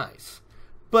Ela's nice.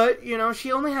 But, you know,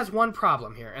 she only has one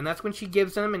problem here. And that's when she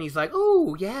gives him and he's like,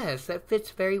 oh, yes, that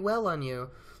fits very well on you.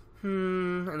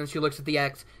 And then she looks at the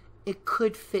axe. It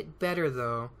could fit better,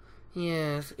 though.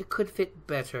 Yes, it could fit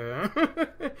better.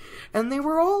 And they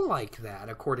were all like that,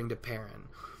 according to Perrin.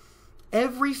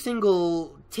 Every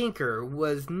single tinker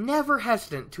was never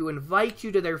hesitant to invite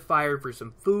you to their fire for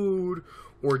some food,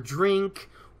 or drink,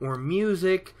 or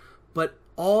music, but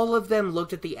all of them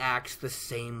looked at the axe the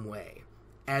same way,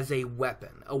 as a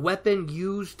weapon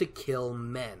used to kill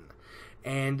men.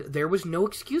 And there was no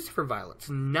excuse for violence,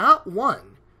 not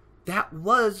one. That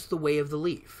was the way of the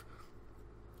leaf.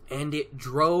 And it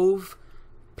drove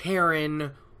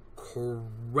Perrin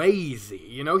crazy.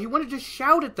 You know, he wanted to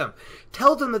shout at them,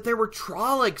 tell them that there were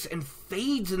Trollocs and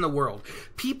Fades in the world,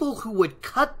 people who would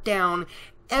cut down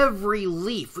every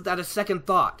leaf without a second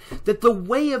thought, that the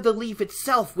way of the leaf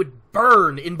itself would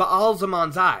burn in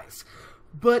Baalzamon's eyes.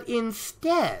 But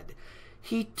instead,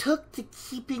 he took to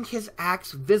keeping his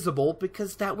axe visible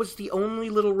because that was the only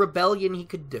little rebellion he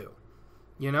could do.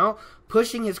 You know,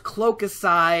 pushing his cloak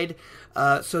aside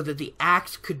so that the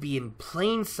axe could be in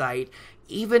plain sight,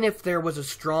 even if there was a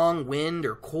strong wind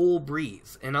or cold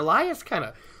breeze. And Elyas kind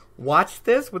of watched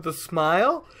this with a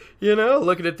smile, you know,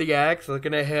 looking at the axe,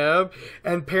 looking at him.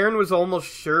 And Perrin was almost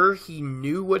sure he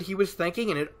knew what he was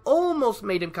thinking, and it almost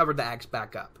made him cover the axe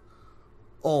back up.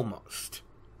 Almost.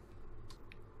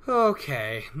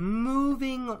 Okay,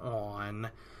 moving on.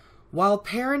 While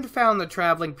Perrin found the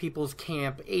traveling people's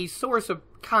camp a source of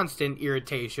constant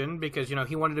irritation because, you know,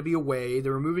 he wanted to be away, they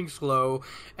were moving slow,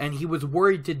 and he was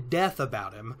worried to death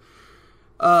about him,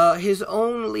 his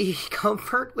only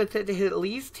comfort with it, at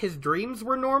least, his dreams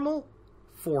were normal.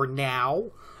 For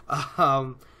now.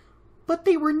 But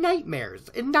they were nightmares,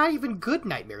 and not even good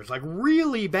nightmares, like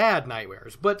really bad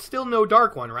nightmares, but still no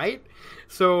dark one, right?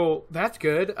 So, that's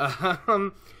good.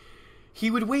 He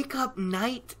would wake up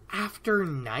night after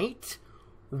night,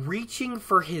 reaching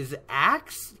for his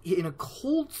axe in a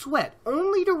cold sweat,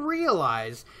 only to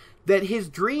realize that his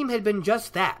dream had been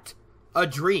just that, a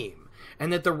dream,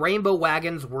 and that the rainbow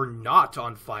wagons were not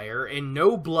on fire, and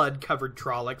no blood-covered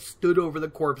Trollocs stood over the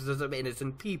corpses of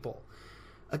innocent people.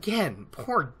 Again,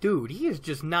 poor dude, he is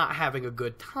just not having a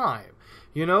good time.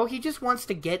 You know, he just wants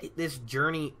to get this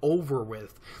journey over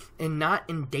with and not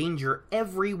endanger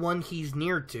everyone he's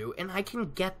near to, and I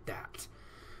can get that.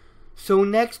 So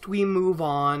next we move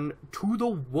on to the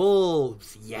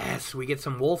wolves. Yes, we get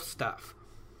some wolf stuff.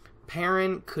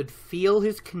 Perrin could feel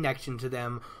his connection to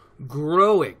them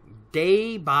growing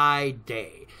day by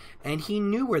day, and he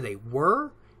knew where they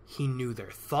were, he knew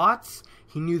their thoughts,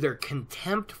 he knew their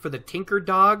contempt for the tinker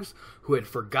dogs who had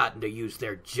forgotten to use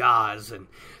their jaws and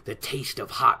the taste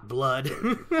of hot blood.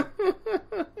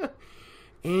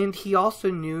 And he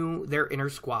also knew their inner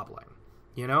squabbling.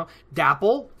 You know,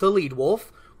 Dapple, the lead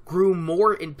wolf, grew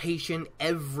more impatient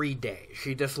every day.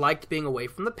 She disliked being away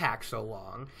from the pack so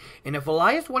long. And if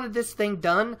Elyas wanted this thing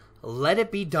done, let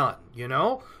it be done, you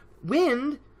know?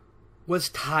 Wind was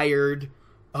tired,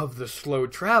 of the slow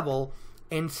travel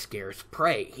and scarce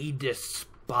prey. He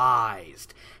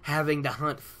despised having to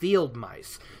hunt field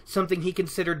mice, something he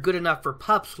considered good enough for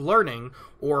pups learning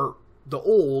or the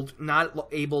old not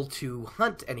able to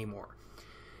hunt anymore.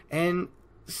 And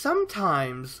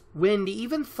sometimes Wind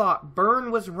even thought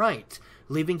Byrne was right,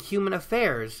 leaving human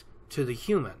affairs to the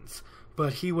humans.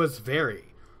 But he was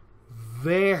very,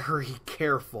 very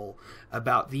careful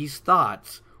about these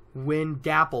thoughts when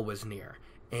Dapple was near,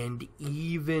 and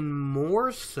even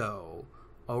more so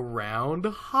around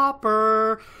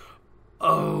Hopper.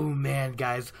 Oh man,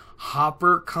 guys,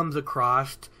 Hopper comes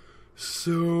across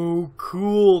so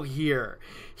cool here.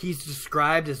 He's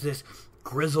described as this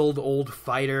grizzled old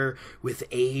fighter with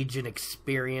age and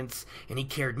experience, and he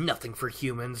cared nothing for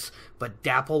humans, but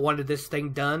Dapple wanted this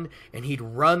thing done, and he'd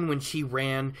run when she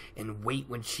ran and wait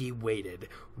when she waited.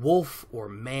 Wolf or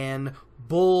man,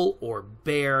 bull or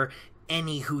bear,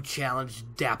 any who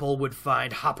challenged Dapple would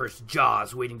find Hopper's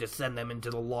jaws waiting to send them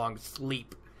into the long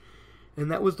sleep.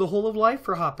 And that was the whole of life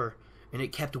for Hopper, and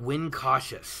it kept Wind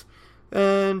cautious.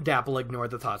 And Dapple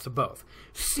ignored the thoughts of both.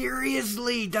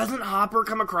 Seriously, doesn't Hopper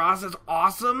come across as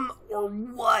awesome, or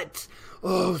what?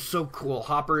 Oh, so cool.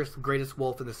 Hopper is the greatest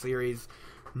wolf in the series,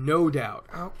 no doubt.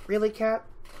 Oh, really, Cat?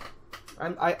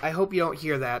 I hope you don't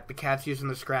hear that. The cat's using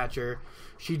the scratcher.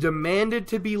 She demanded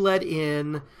to be let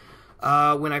in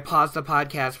when I paused the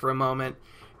podcast for a moment,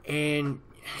 and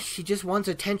she just wants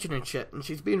attention and shit, and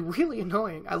she's being really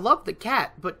annoying. I love the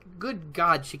cat, but good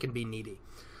God, she can be needy.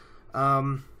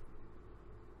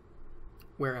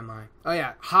 Where am I? Oh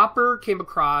yeah, Hopper came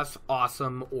across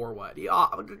awesome, or what?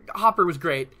 Hopper was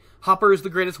great. Hopper is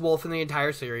the greatest wolf in the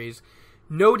entire series.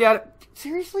 No doubt.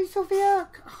 Seriously, Sophia?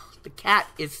 The cat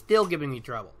is still giving me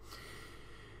trouble.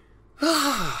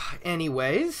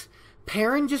 Anyways,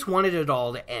 Perrin just wanted it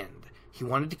all to end. He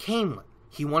wanted to Caemlyn.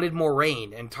 He wanted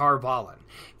Moraine and Tar Valon.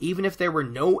 Even if there were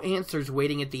no answers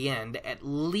waiting at the end, at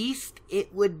least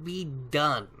it would be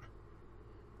done.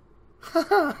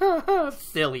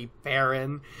 Silly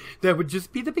Perrin. That would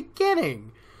just be the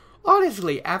beginning.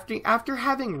 Honestly, after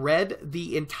having read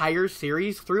the entire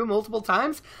series through multiple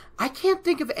times, I can't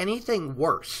think of anything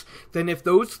worse than if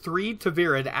those three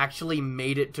Ta'veren actually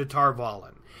made it to Tar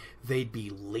Valon. They'd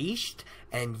be leashed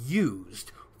and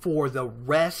used for the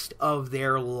rest of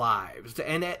their lives.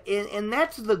 And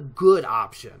that's the good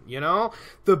option, you know?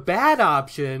 The bad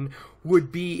option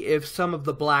would be if some of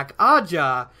the Black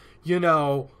Ajah, you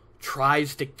know,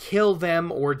 tries to kill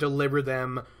them or deliver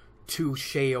them to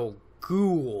Shayol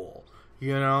Ghul,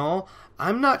 you know?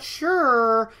 I'm not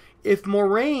sure if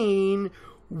Moraine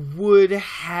would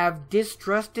have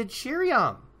distrusted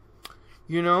Sheriam,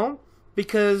 you know?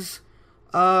 Because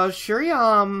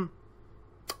Sheriam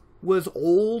was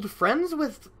old friends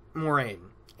with Moraine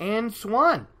and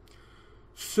Siuan.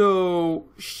 So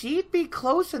she'd be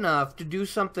close enough to do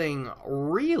something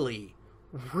really,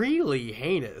 really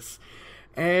heinous.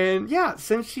 And yeah,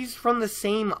 since she's from the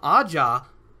same Ajah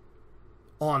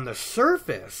on the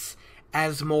surface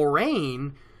as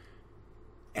Moraine,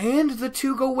 and the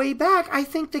two go way back, I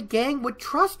think the gang would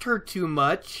trust her too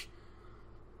much,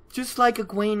 just like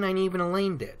Egwene, Nynaeve, and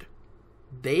Elaine did.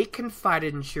 They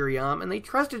confided in Sheriam, and they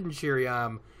trusted in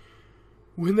Sheriam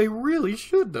when they really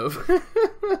should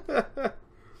have.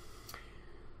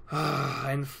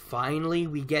 And finally,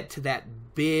 we get to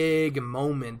that big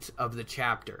moment of the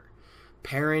chapter.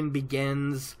 Perrin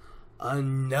begins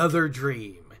another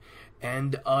dream,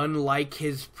 and unlike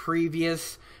his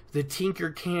previous, the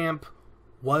Tinker Camp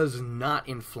was not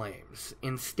in flames.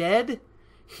 Instead,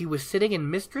 he was sitting in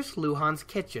Mistress Luhan's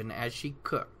kitchen as she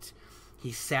cooked.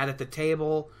 He sat at the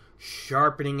table,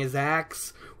 sharpening his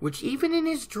axe, which even in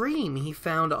his dream he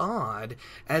found odd,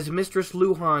 as Mistress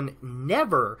Luhan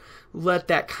never let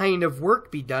that kind of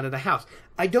work be done in the house.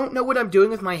 I don't know what I'm doing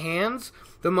with my hands.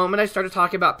 The moment I started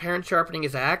talking about Perrin sharpening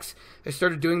his axe, I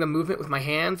started doing the movement with my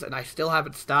hands, and I still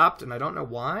haven't stopped, and I don't know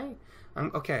why.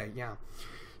 Okay, yeah.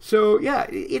 So, yeah,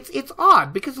 it's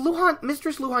odd, because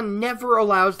Mistress Luhan never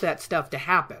allows that stuff to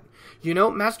happen. You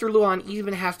know, Master Luhan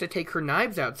even has to take her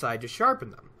knives outside to sharpen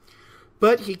them.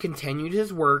 But he continued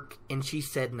his work, and she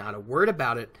said not a word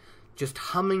about it, just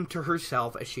humming to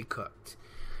herself as she cooked.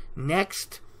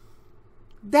 Next,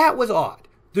 that was odd.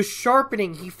 The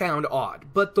sharpening he found odd,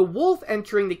 but the wolf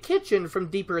entering the kitchen from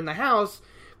deeper in the house,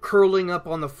 curling up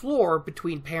on the floor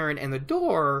between Perrin and the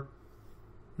door,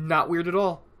 not weird at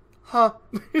all. Huh.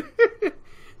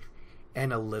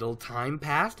 And a little time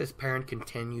passed as Perrin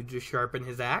continued to sharpen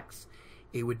his axe.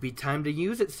 It would be time to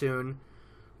use it soon,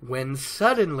 when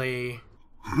suddenly...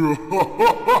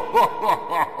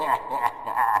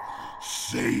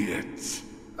 Say it.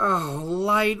 Oh,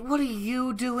 Light, what are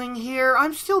you doing here?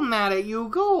 I'm still mad at you.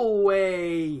 Go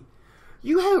away.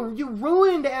 You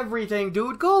ruined everything,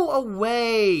 dude. Go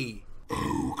away.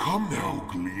 Oh, come now,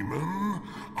 Gleeman.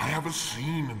 I have a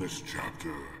scene in this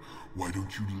chapter. Why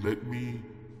don't you let me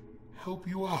help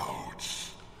you out?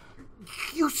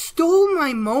 You stole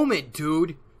my moment,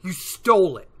 dude. You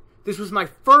stole it. This was my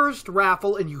first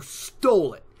raffle, and you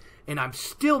stole it. And I'm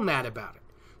still mad about it.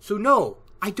 So no,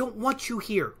 I don't want you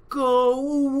here.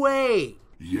 Go away.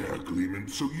 Yeah, Gleeman,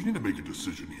 so you need to make a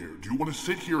decision here. Do you want to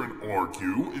sit here and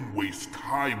argue and waste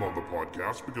time on the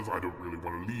podcast because I don't really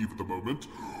want to leave at the moment?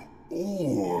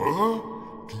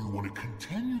 Or do you want to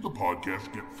continue the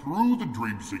podcast, get through the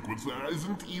dream sequence that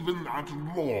isn't even that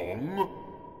long,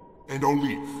 and I'll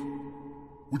leave?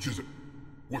 Which is it?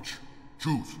 Which?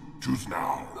 Choose. Choose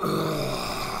now.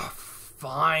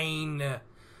 Fine.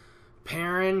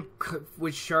 Perrin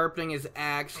was sharpening his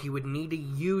axe. He would need to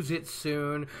use it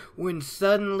soon when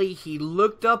suddenly he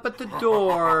looked up at the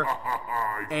door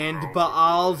and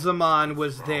Ba'alzamon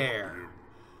was there.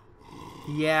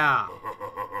 Yeah.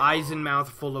 Eyes and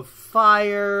mouth full of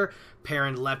fire.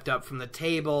 Perrin leapt up from the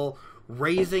table,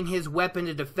 raising his weapon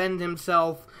to defend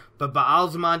himself, but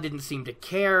Ba'alzamon didn't seem to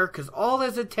care because all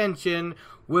his attention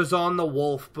was on the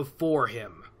wolf before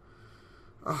him.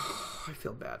 Oh, I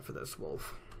feel bad for this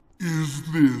wolf. Is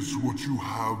this what you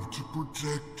have to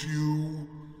protect you?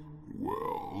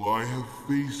 Well, I have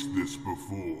faced this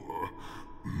before.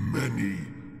 Many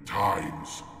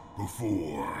times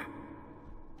before.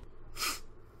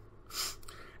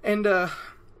 And,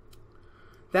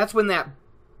 that's when that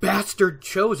bastard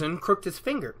Chosen crooked his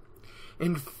finger.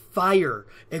 And fire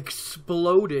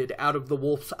exploded out of the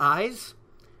wolf's eyes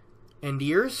and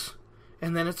ears,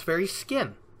 and then its very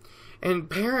skin.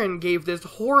 And Perrin gave this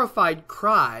horrified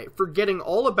cry, forgetting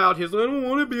all about his, I don't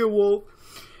want to be a wolf,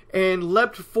 and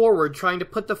leapt forward, trying to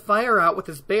put the fire out with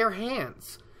his bare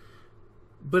hands.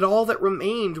 But all that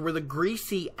remained were the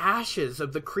greasy ashes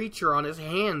of the creature on his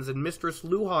hands and Mistress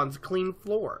Luhan's clean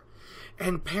floor.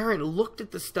 And Perrin looked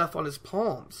at the stuff on his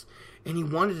palms, and he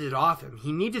wanted it off him.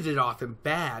 He needed it off him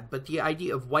bad, but the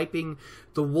idea of wiping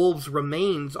the wolf's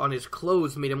remains on his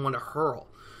clothes made him want to hurl.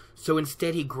 So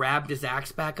instead he grabbed his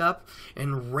axe back up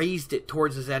and raised it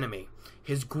towards his enemy.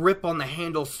 His grip on the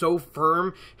handle so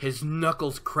firm, his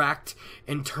knuckles cracked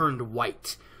and turned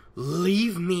white.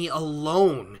 "Leave me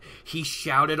alone," he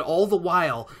shouted, all the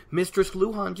while Mistress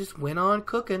Luhan just went on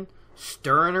cooking,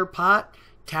 stirring her pot,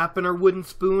 tapping her wooden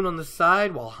spoon on the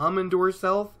side while humming to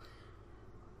herself.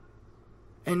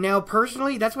 And now,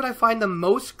 personally, that's what I find the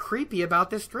most creepy about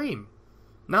this dream.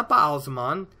 Not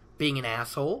Ba'alzamon being an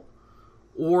asshole,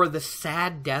 or the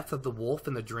sad death of the wolf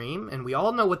in the dream, and we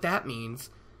all know what that means,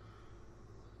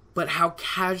 but how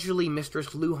casually Mistress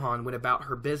Luhan went about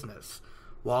her business,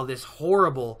 while this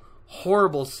horrible,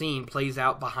 horrible scene plays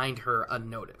out behind her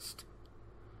unnoticed.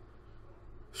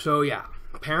 So yeah,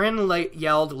 Perrin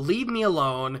yelled, "Leave me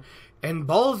alone," and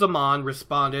Ba'alzamon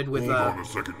responded with Hold on a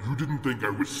second, you didn't think I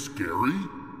was scary?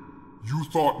 You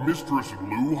thought Mistress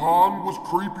Luhan was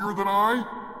creepier than I?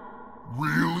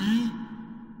 Really?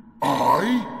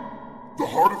 I? The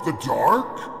Heart of the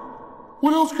Dark?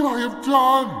 What else could I have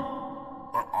done?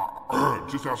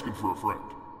 Just asking for a friend.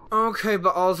 Okay,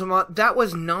 Ba'alzamon, that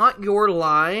was not your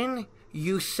line.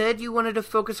 You said you wanted to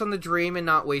focus on the dream and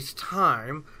not waste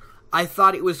time. I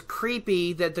thought it was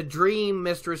creepy that the dream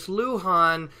Mistress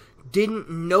Luhan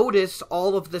didn't notice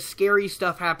all of the scary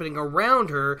stuff happening around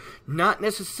her, not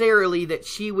necessarily that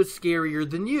she was scarier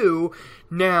than you.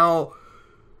 Now,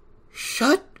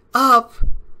 shut up,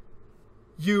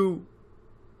 you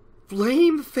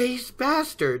flame-faced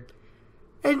bastard,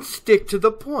 and stick to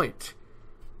the point.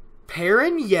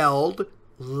 Perrin yelled,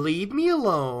 "Leave me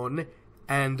alone,"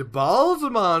 and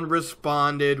Ba'alzamon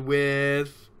responded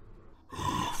with,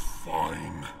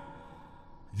 Fine.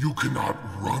 You cannot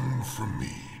run from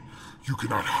me. You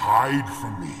cannot hide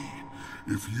from me.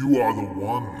 If you are the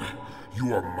one,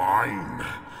 you are mine.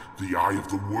 The eye of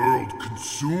the world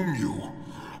consume you.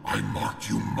 I marked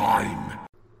you mine.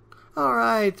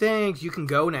 "Alright, thanks. You can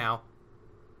go now."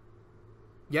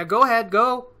 Yeah, go ahead.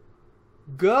 Go.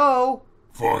 Go.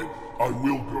 Fine, I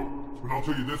will go. But I'll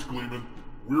tell you this, Gleeman.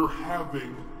 We're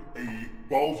having a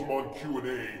Ba'alzamon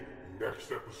Q&A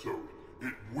next episode.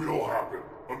 It will happen.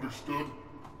 Understood?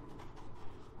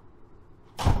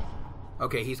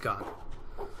 Okay, he's gone.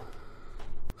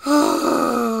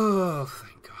 Oh,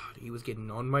 thank God. He was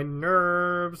getting on my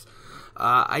nerves.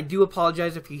 I do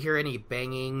apologize if you hear any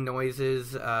banging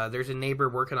noises. There's a neighbor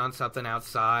working on something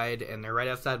outside, and they're right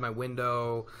outside my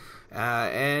window.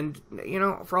 And, you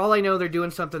know, for all I know, they're doing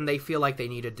something they feel like they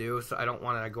need to do, so I don't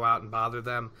want to go out and bother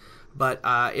them. But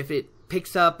if it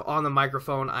picks up on the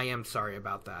microphone, I am sorry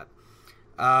about that.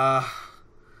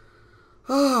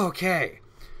 Okay.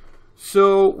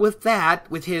 So, with that,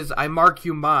 with his I mark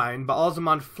you mine,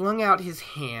 Ba'alzamon flung out his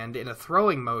hand in a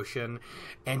throwing motion,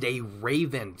 and a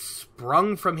raven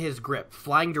sprung from his grip,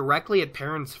 flying directly at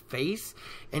Perrin's face,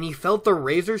 and he felt the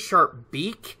razor-sharp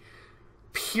beak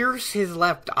pierce his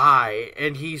left eye,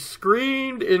 and he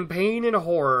screamed in pain and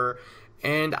horror,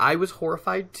 and I was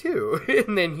horrified too.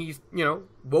 And then he,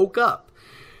 woke up.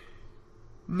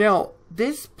 Now,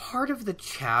 this part of the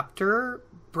chapter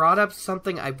brought up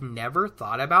something I've never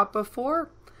thought about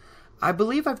before. I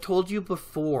believe I've told you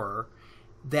before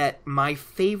that my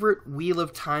favorite Wheel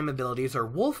of Time abilities are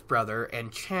Wolf Brother and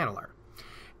Channeler.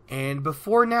 And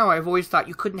before now, I've always thought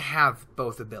you couldn't have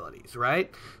both abilities,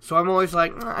 right? So I'm always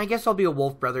like, I guess I'll be a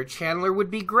Wolf Brother. Channeler would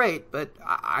be great, but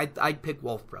I'd pick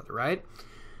Wolf Brother, right?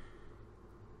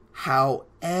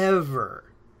 However,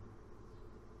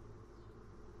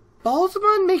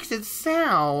 Ba'alzamon makes it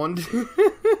sound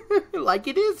like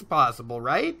it is possible,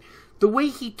 right? The way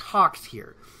he talks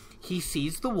here. He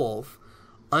sees the wolf,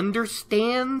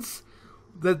 understands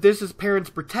that this is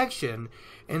Perrin's protection,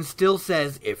 and still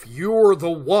says, if you're the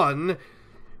one,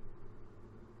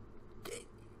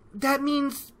 that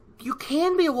means you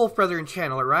can be a Wolf Brother and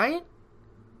Channeler, right?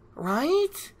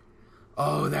 Right?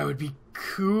 Oh, that would be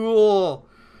cool.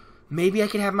 Maybe I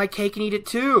could have my cake and eat it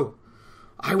too.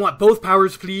 I want both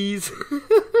powers, please.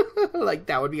 Like,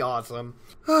 that would be awesome.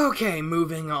 Okay,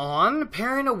 moving on.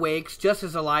 Perrin awakes just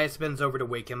as Elias bends over to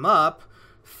wake him up.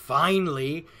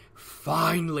 Finally,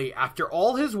 after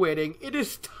all his waiting, it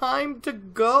is time to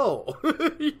go.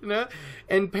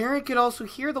 And Perrin can also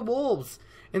hear the wolves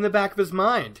in the back of his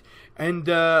mind. And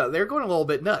they're going a little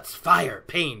bit nuts. Fire,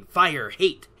 pain, fire,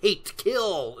 hate,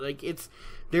 kill. Like,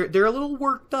 they're a little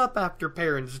worked up after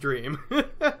Perrin's dream.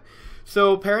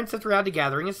 So Perrin sits around to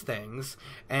gathering his things,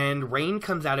 and Rain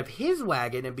comes out of his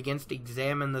wagon and begins to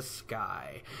examine the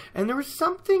sky. And there was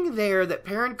something there that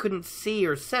Perrin couldn't see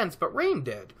or sense, but Rain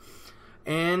did.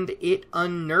 And it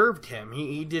unnerved him.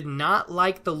 He did not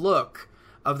like the look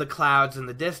of the clouds in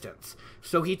the distance.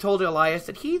 So he told Elias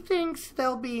that he thinks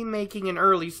they'll be making an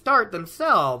early start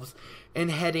themselves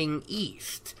and heading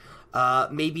east.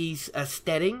 Maybe a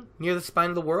steading near the spine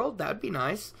of the world. That would be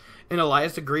nice. And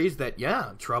Elias agrees that,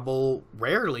 yeah, trouble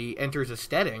rarely enters a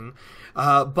steading.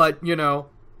 But,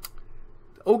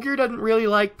 Ogier doesn't really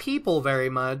like people very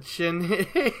much. And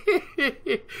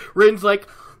Rin's like,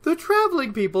 the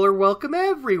traveling people are welcome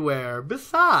everywhere.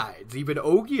 Besides, even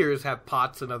Ogiers have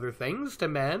pots and other things to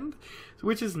mend.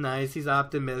 Which is nice. He's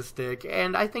optimistic.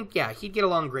 And I think, yeah, he'd get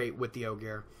along great with the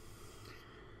Ogier.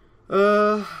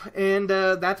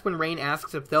 That's when Rain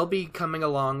asks if they'll be coming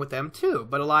along with them too.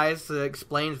 But Elias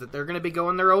explains that they're going to be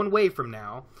going their own way from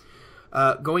now.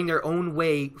 Going their own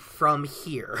way from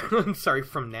here. I'm sorry,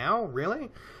 from now? Really?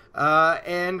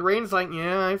 And Rain's like,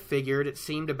 yeah, I figured. It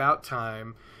seemed about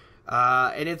time.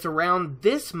 And it's around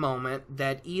this moment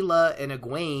that Ela and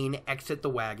Egwene exit the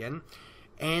wagon.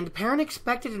 And Perrin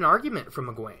expected an argument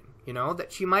from Egwene.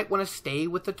 That she might want to stay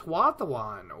with the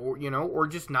Tuathalan. Or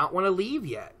just not want to leave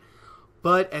yet.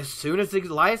 But as soon as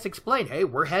Elias explained, hey,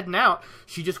 we're heading out,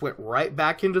 she just went right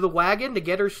back into the wagon to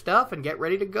get her stuff and get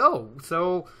ready to go.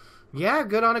 So, yeah,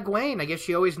 good on Egwene. I guess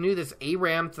she always knew this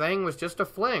Aram thing was just a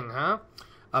fling, huh?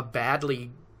 A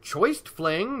badly choiced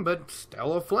fling, but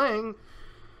still a fling.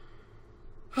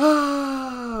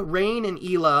 Rain and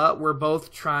Ela were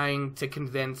both trying to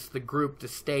convince the group to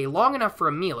stay long enough for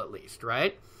a meal at least,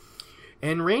 right?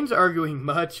 And Rain's arguing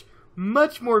much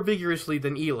more vigorously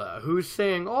than Ela, who's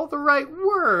saying all the right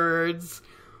words,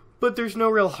 but there's no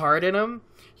real heart in them.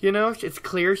 It's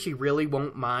clear she really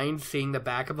won't mind seeing the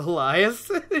back of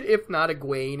Elias, if not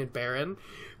Egwene and Perrin.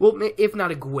 Well, if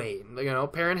not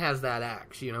Egwene, Perrin has that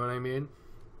axe, you know what I mean?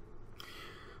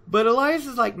 But Elias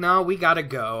is like, no, we gotta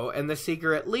go, and the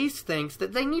Seeker at least thinks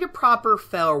that they need a proper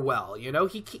farewell,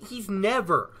 He's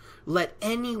never let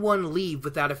anyone leave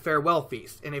without a farewell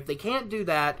feast, and if they can't do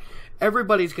that,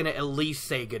 everybody's gonna at least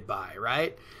say goodbye,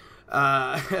 right?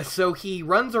 So he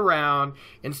runs around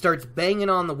and starts banging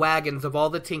on the wagons of all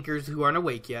the Tinkers who aren't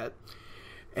awake yet.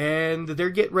 And they're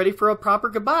getting ready for a proper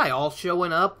goodbye, all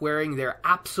showing up wearing their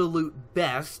absolute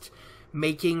best,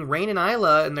 making Rain and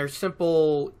Ela in their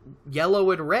simple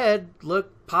yellow and red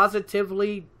look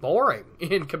positively boring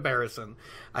in comparison.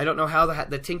 I don't know how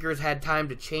the Tinkers had time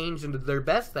to change into their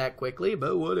best that quickly,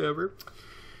 but whatever.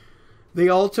 They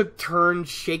all took turns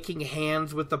shaking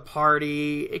hands with the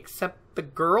party, except the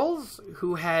girls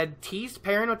who had teased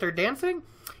Perrin with their dancing,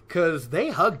 because they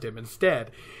hugged him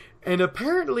instead. And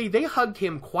apparently they hugged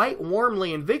him quite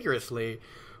warmly and vigorously,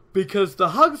 because the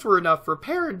hugs were enough for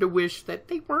Perrin to wish that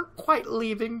they weren't quite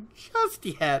leaving just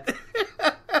yet.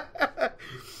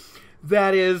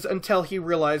 That is, until he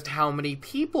realized how many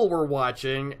people were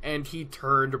watching, and he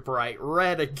turned bright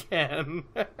red again.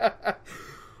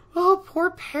 Oh,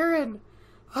 poor Perrin.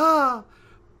 Ah.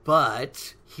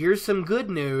 But, here's some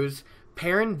good news.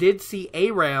 Perrin did see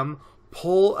Aram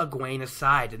pull Egwene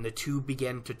aside, and the two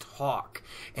began to talk.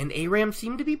 And Aram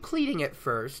seemed to be pleading at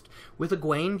first, with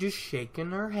Egwene just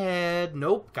shaking her head.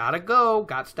 Nope, gotta go,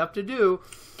 got stuff to do.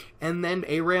 And then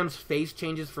Aram's face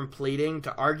changes from pleading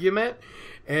to argument,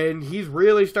 and he's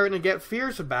really starting to get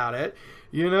fierce about it,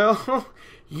 you know?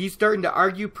 He's starting to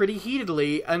argue pretty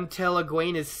heatedly until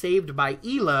Egwene is saved by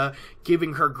Ela,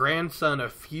 giving her grandson a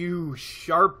few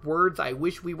sharp words I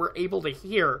wish we were able to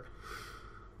hear.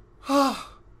 Oh,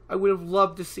 I would have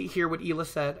loved to hear what Ela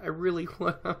said. I really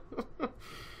would have.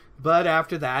 But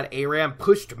after that, Aram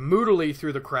pushed moodily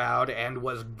through the crowd and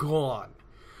was gone.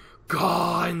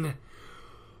 Gone!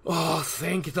 Oh,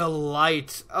 thank the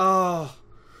light. Oh,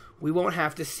 we won't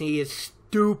have to see his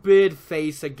stupid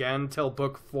face again till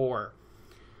book 4.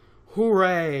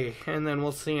 Hooray! And then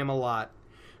we'll see him a lot.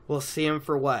 We'll see him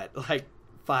for what? Like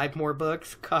 5 more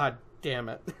books? God damn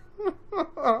it.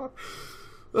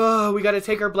 Oh, we gotta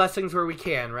take our blessings where we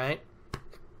can, right?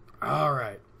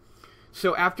 Alright.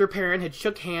 So after Perrin had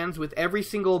shook hands with every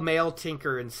single male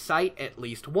tinker in sight at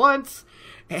least once,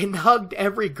 and hugged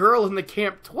every girl in the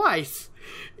camp twice,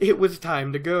 it was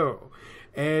time to go.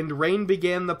 And Rain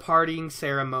began the partying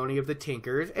ceremony of the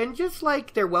Tinkers, and just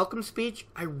like their welcome speech,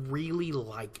 I really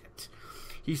like it.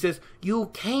 He says, "You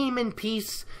came in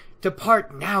peace,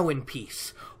 depart now in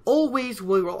peace. Always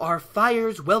will our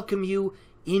fires welcome you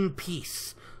in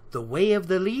peace. The way of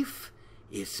the leaf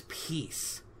is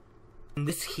peace." And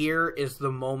this here is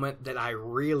the moment that I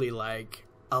really like.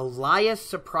 Elias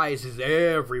surprises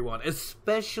everyone,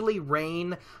 especially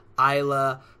Rain,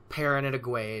 Isla, Perrin, and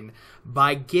Egwene,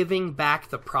 by giving back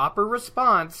the proper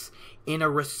response in a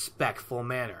respectful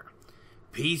manner.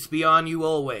 "Peace be on you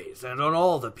always, and on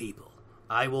all the people.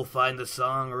 I will find the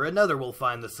song, or another will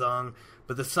find the song,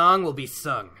 but the song will be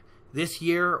sung, this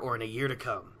year or in a year to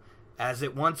come. As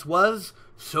it once was,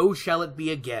 so shall it be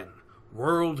again.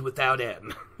 World without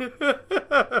end."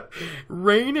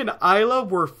 Rain and Isla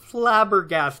were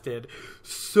flabbergasted.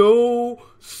 So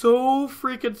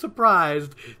freaking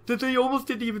surprised that they almost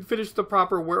didn't even finish the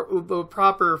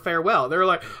proper farewell. They were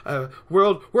like,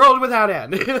 world without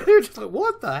end. They're just like,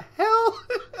 what the hell?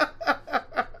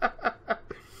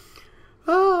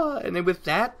 And then with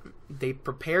that, they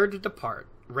prepared to depart.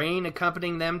 Rain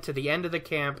accompanying them to the end of the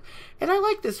camp, and I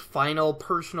like this final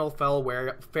personal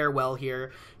farewell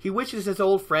here. He wishes his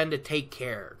old friend to take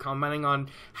care, commenting on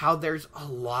how there's a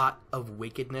lot of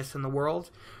wickedness in the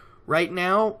world right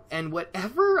now, and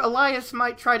whatever Elias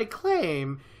might try to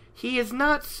claim, he is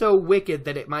not so wicked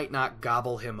that it might not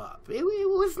gobble him up. It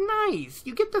was nice.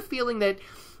 You get the feeling that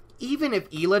even if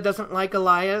Ela doesn't like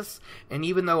Elias, and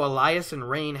even though Elias and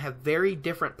Rain have very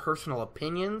different personal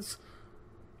opinions,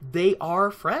 they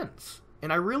are friends.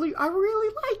 And I really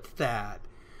liked that.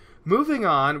 Moving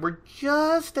on, we're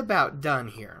just about done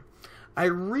here. I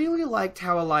really liked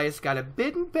how Elias got a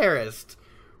bit embarrassed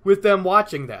with them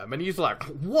watching them. And he's like,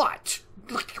 what?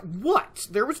 Like, what?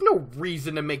 There was no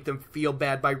reason to make them feel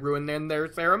bad by ruining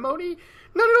their ceremony.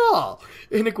 None at all.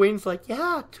 And Egwene's like,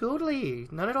 yeah, totally.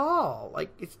 None at all.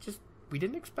 Like, it's just, we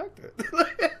didn't expect it.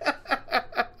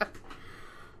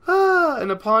 And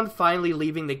upon finally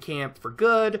leaving the camp for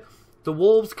good, the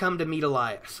wolves come to meet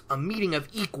Elias. A meeting of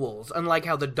equals, unlike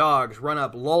how the dogs run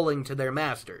up lolling to their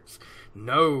masters.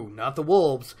 No, not the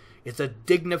wolves. It's a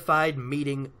dignified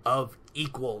meeting of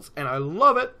equals, and I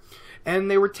love it.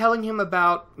 And they were telling him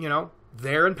about,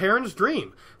 their and Perrin's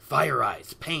dream. Fire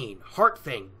Eyes, pain,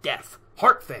 Heartfang, death,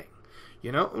 Heartfang.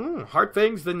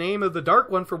 Heartfang's the name of the Dark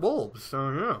One for wolves,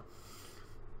 so yeah.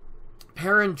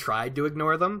 Perrin tried to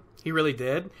ignore them. He really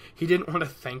did. He didn't want to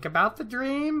think about the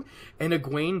dream. And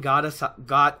Egwene got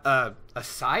a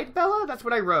side Bella? That's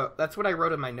what I wrote. That's what I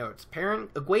wrote in my notes.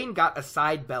 Egwene got a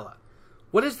side Bella.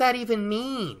 What does that even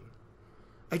mean?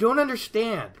 I don't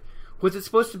understand. Was it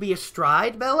supposed to be a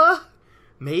stride Bella?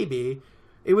 Maybe.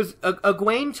 It was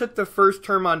Egwene took the first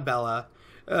term on Bella,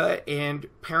 and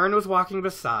Perrin was walking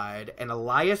beside, and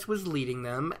Elias was leading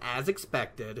them as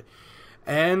expected.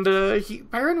 And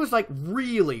Perrin was like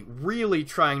really, really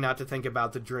trying not to think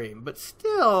about the dream. But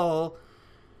still,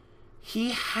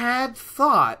 he had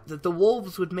thought that the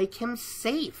wolves would make him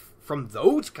safe from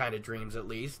those kind of dreams, at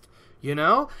least,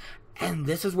 And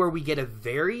this is where we get a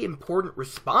very important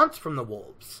response from the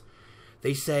wolves.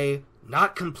 They say,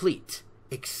 not complete,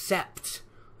 except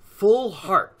full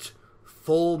heart,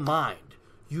 full mind.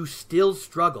 You still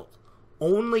struggle.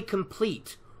 Only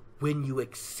complete when you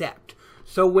accept.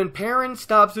 So when Perrin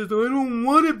stops and says, I don't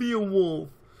want to be a wolf,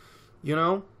 you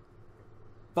know,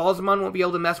 Ba'alzamon won't be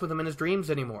able to mess with him in his dreams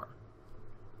anymore.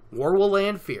 Or will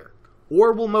Lanfear.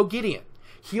 Or will Moghedien.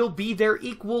 He'll be their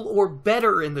equal or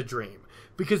better in the dream.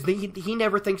 Because he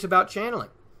never thinks about channeling.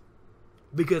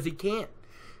 Because he can't.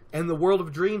 And the world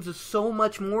of dreams is so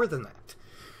much more than that.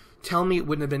 Tell me it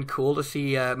wouldn't have been cool to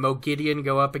see Moghedien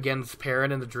go up against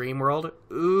Perrin in the dream world?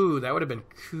 Ooh, that would have been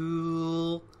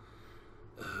cool.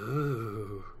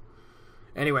 Ooh.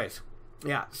 Anyways,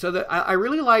 yeah, so I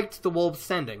really liked the wolves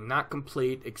sending. Not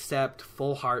complete, except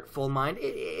full heart, full mind.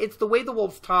 It's the way the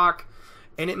wolves talk,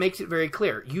 and it makes it very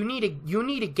clear. You need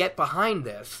to get behind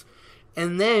this,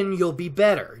 and then you'll be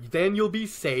better. Then you'll be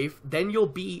safe. Then you'll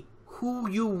be who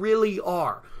you really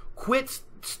are.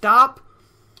 Stop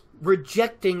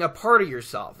rejecting a part of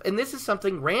yourself. And this is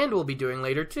something Rand will be doing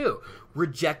later too.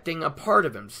 Rejecting a part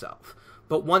of himself.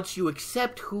 But once you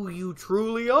accept who you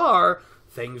truly are,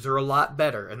 things are a lot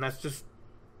better. And that's just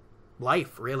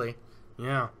life, really.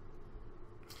 Yeah.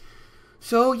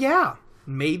 So, yeah.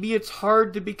 Maybe it's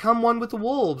hard to become one with the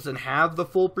wolves and have the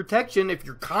full protection if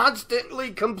you're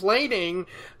constantly complaining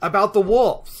about the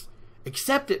wolves.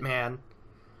 Accept it, man.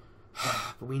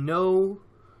 But we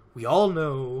all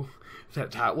know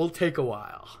that will take a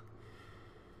while.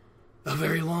 A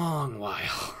very long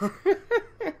while.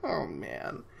 Oh,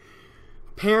 man.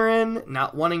 Perrin,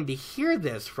 not wanting to hear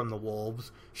this from the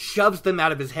wolves, shoves them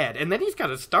out of his head. And then he's kind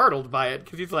of startled by it,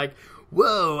 because he's like,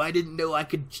 whoa, I didn't know I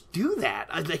could do that.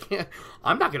 I was like,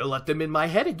 I'm not going to let them in my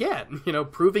head again. You know,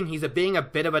 proving he's being a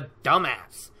bit of a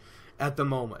dumbass at the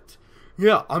moment.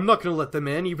 Yeah, I'm not going to let them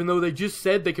in, even though they just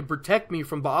said they can protect me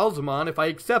from Ba'alzamon if I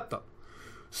accept them.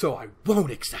 So I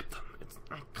won't accept them.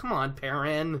 Come on,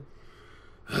 Perrin.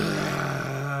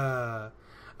 I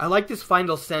like this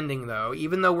final sending, though,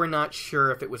 even though we're not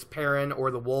sure if it was Perrin or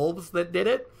the wolves that did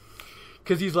it.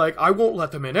 Because he's like, I won't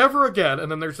let them in ever again.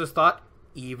 And then there's this thought,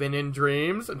 even in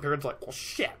dreams? And Perrin's like, well,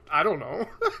 shit, I don't know.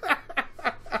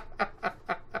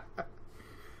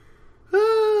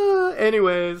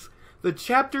 Anyways, the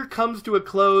chapter comes to a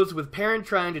close with Perrin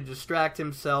trying to distract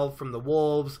himself from the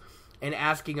wolves and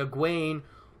asking Egwene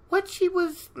what she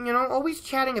was, always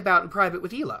chatting about in private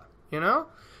with Ela, What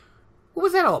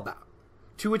was that all about?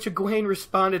 To which Egwene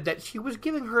responded that she was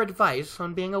giving her advice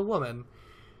on being a woman.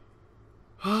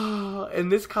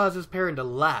 And this causes Perrin to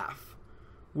laugh,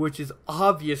 which is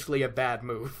obviously a bad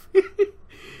move.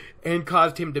 And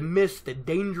caused him to miss the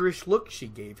dangerous look she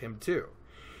gave him, too.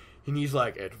 And he's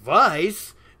like,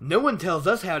 advice? No one tells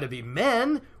us how to be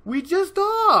men. We just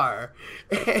are.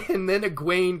 And then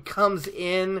Egwene comes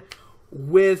in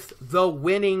with the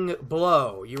winning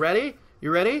blow. You ready?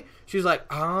 You ready? She's like,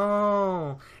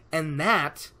 oh. And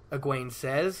that, Egwene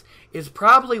says, is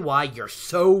probably why you're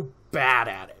so bad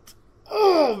at it.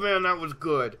 Oh, man, that was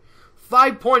good.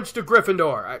 5 points to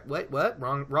Gryffindor. What?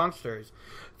 Wrong stories.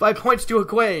 5 points to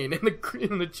Egwene.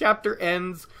 And the chapter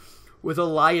ends with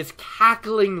Elias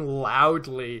cackling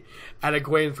loudly at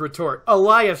Egwene's retort.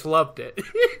 Elias loved it.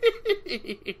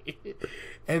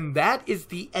 And that is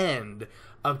the end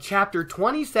of Chapter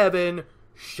 27,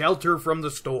 Shelter from the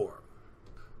Storm.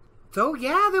 So,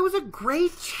 yeah, that was a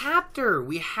great chapter.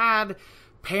 We had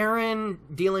Perrin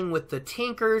dealing with the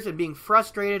Tinkers and being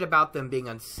frustrated about them being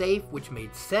unsafe, which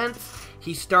made sense.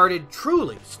 He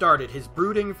truly started his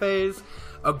brooding phase.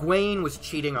 Egwene was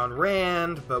cheating on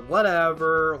Rand, but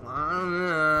whatever.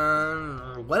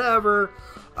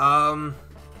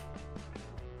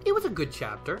 It was a good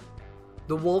chapter.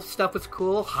 The wolf stuff was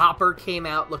cool. Hopper came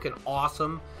out looking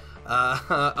awesome.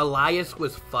 Elias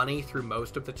was funny through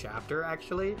most of the chapter,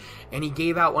 actually. And he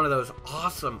gave out one of those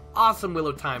awesome Wheel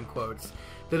of Time quotes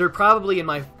that are probably in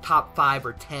my top 5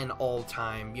 or 10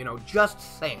 all-time,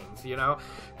 just sayings,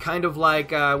 Kind of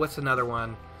like, what's another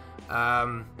one?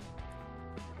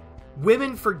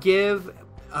 Women forgive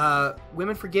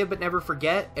but never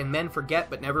forget, and men forget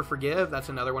but never forgive. That's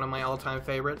another one of my all-time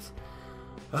favorites.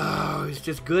 Oh, it's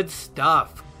just good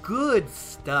stuff. Good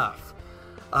stuff.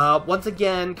 Once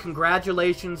again,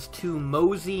 congratulations to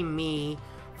Mosey Me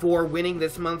for winning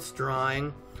this month's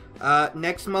drawing.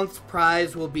 Next month's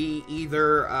prize will be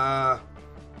either,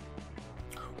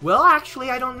 well,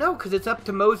 actually, I don't know, because it's up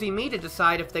to Mosey Me to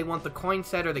decide if they want the coin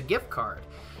set or the gift card.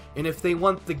 And if they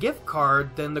want the gift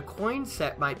card, then the coin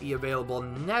set might be available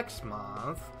next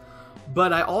month.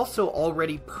 But I also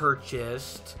already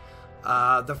purchased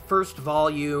the first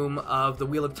volume of the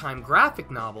Wheel of Time graphic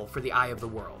novel for the Eye of the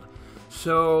World.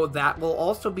 So that will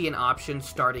also be an option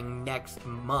starting next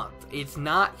month. It's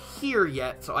not here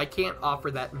yet, so I can't offer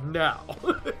that now.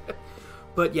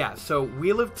 But yeah, so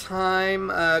Wheel of Time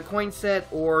coin set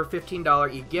or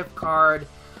 $15 e-gift card.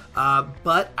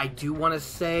 But I do want to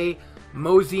say,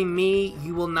 Mosey Me,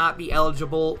 you will not be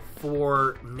eligible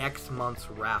for next month's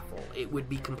raffle. It would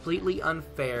be completely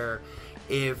unfair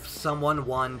if someone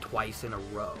won twice in a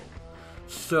row.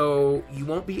 So you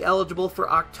won't be eligible for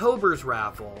October's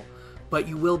raffle, but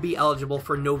you will be eligible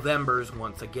for November's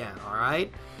once again,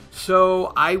 alright?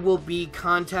 So I will be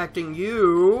contacting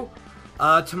you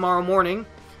tomorrow morning.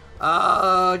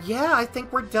 Yeah, I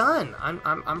think we're done.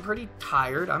 I'm pretty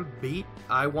tired. I'm beat.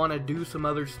 I want to do some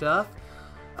other stuff.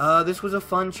 This was a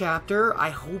fun chapter. I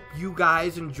hope you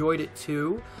guys enjoyed it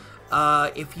too.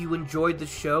 If you enjoyed the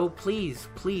show, please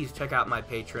check out my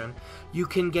Patreon. You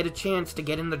can get a chance to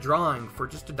get in the drawing for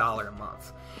just $1 a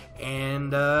month.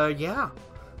 And, yeah.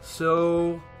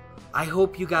 So, I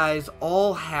hope you guys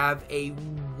all have a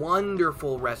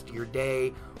wonderful rest of your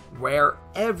day,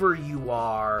 wherever you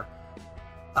are.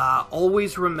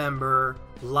 Always remember,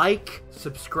 like,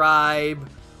 subscribe,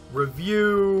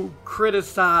 review,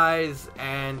 criticize,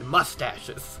 and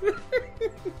mustaches.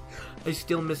 I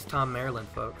still miss Tom Maryland,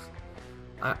 folks.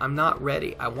 I'm not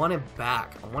ready. I want him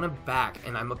back.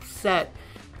 And I'm upset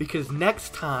because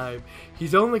next time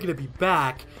he's only going to be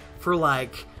back for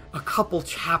like a couple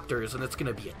chapters, and it's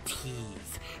going to be a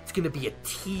tease.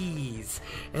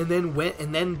 And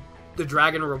then The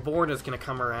Dragon Reborn is going to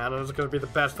come around, and it's going to be the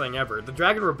best thing ever. The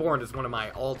Dragon Reborn is one of my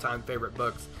all-time favorite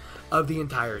books of the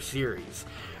entire series.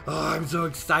 Oh, I'm so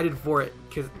excited for it,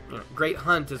 because Great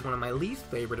Hunt is one of my least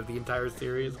favorite of the entire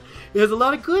series. It has a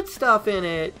lot of good stuff in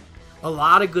it. A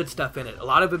lot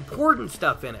of important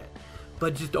stuff in it.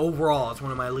 But just overall, it's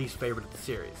one of my least favorite of the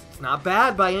series. It's not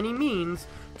bad by any means,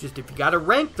 just if you gotta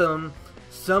rank them,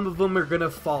 some of them are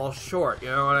gonna fall short, you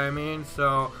know what I mean?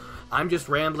 So, I'm just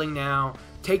rambling now.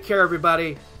 Take care,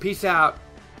 everybody. Peace out.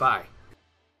 Bye.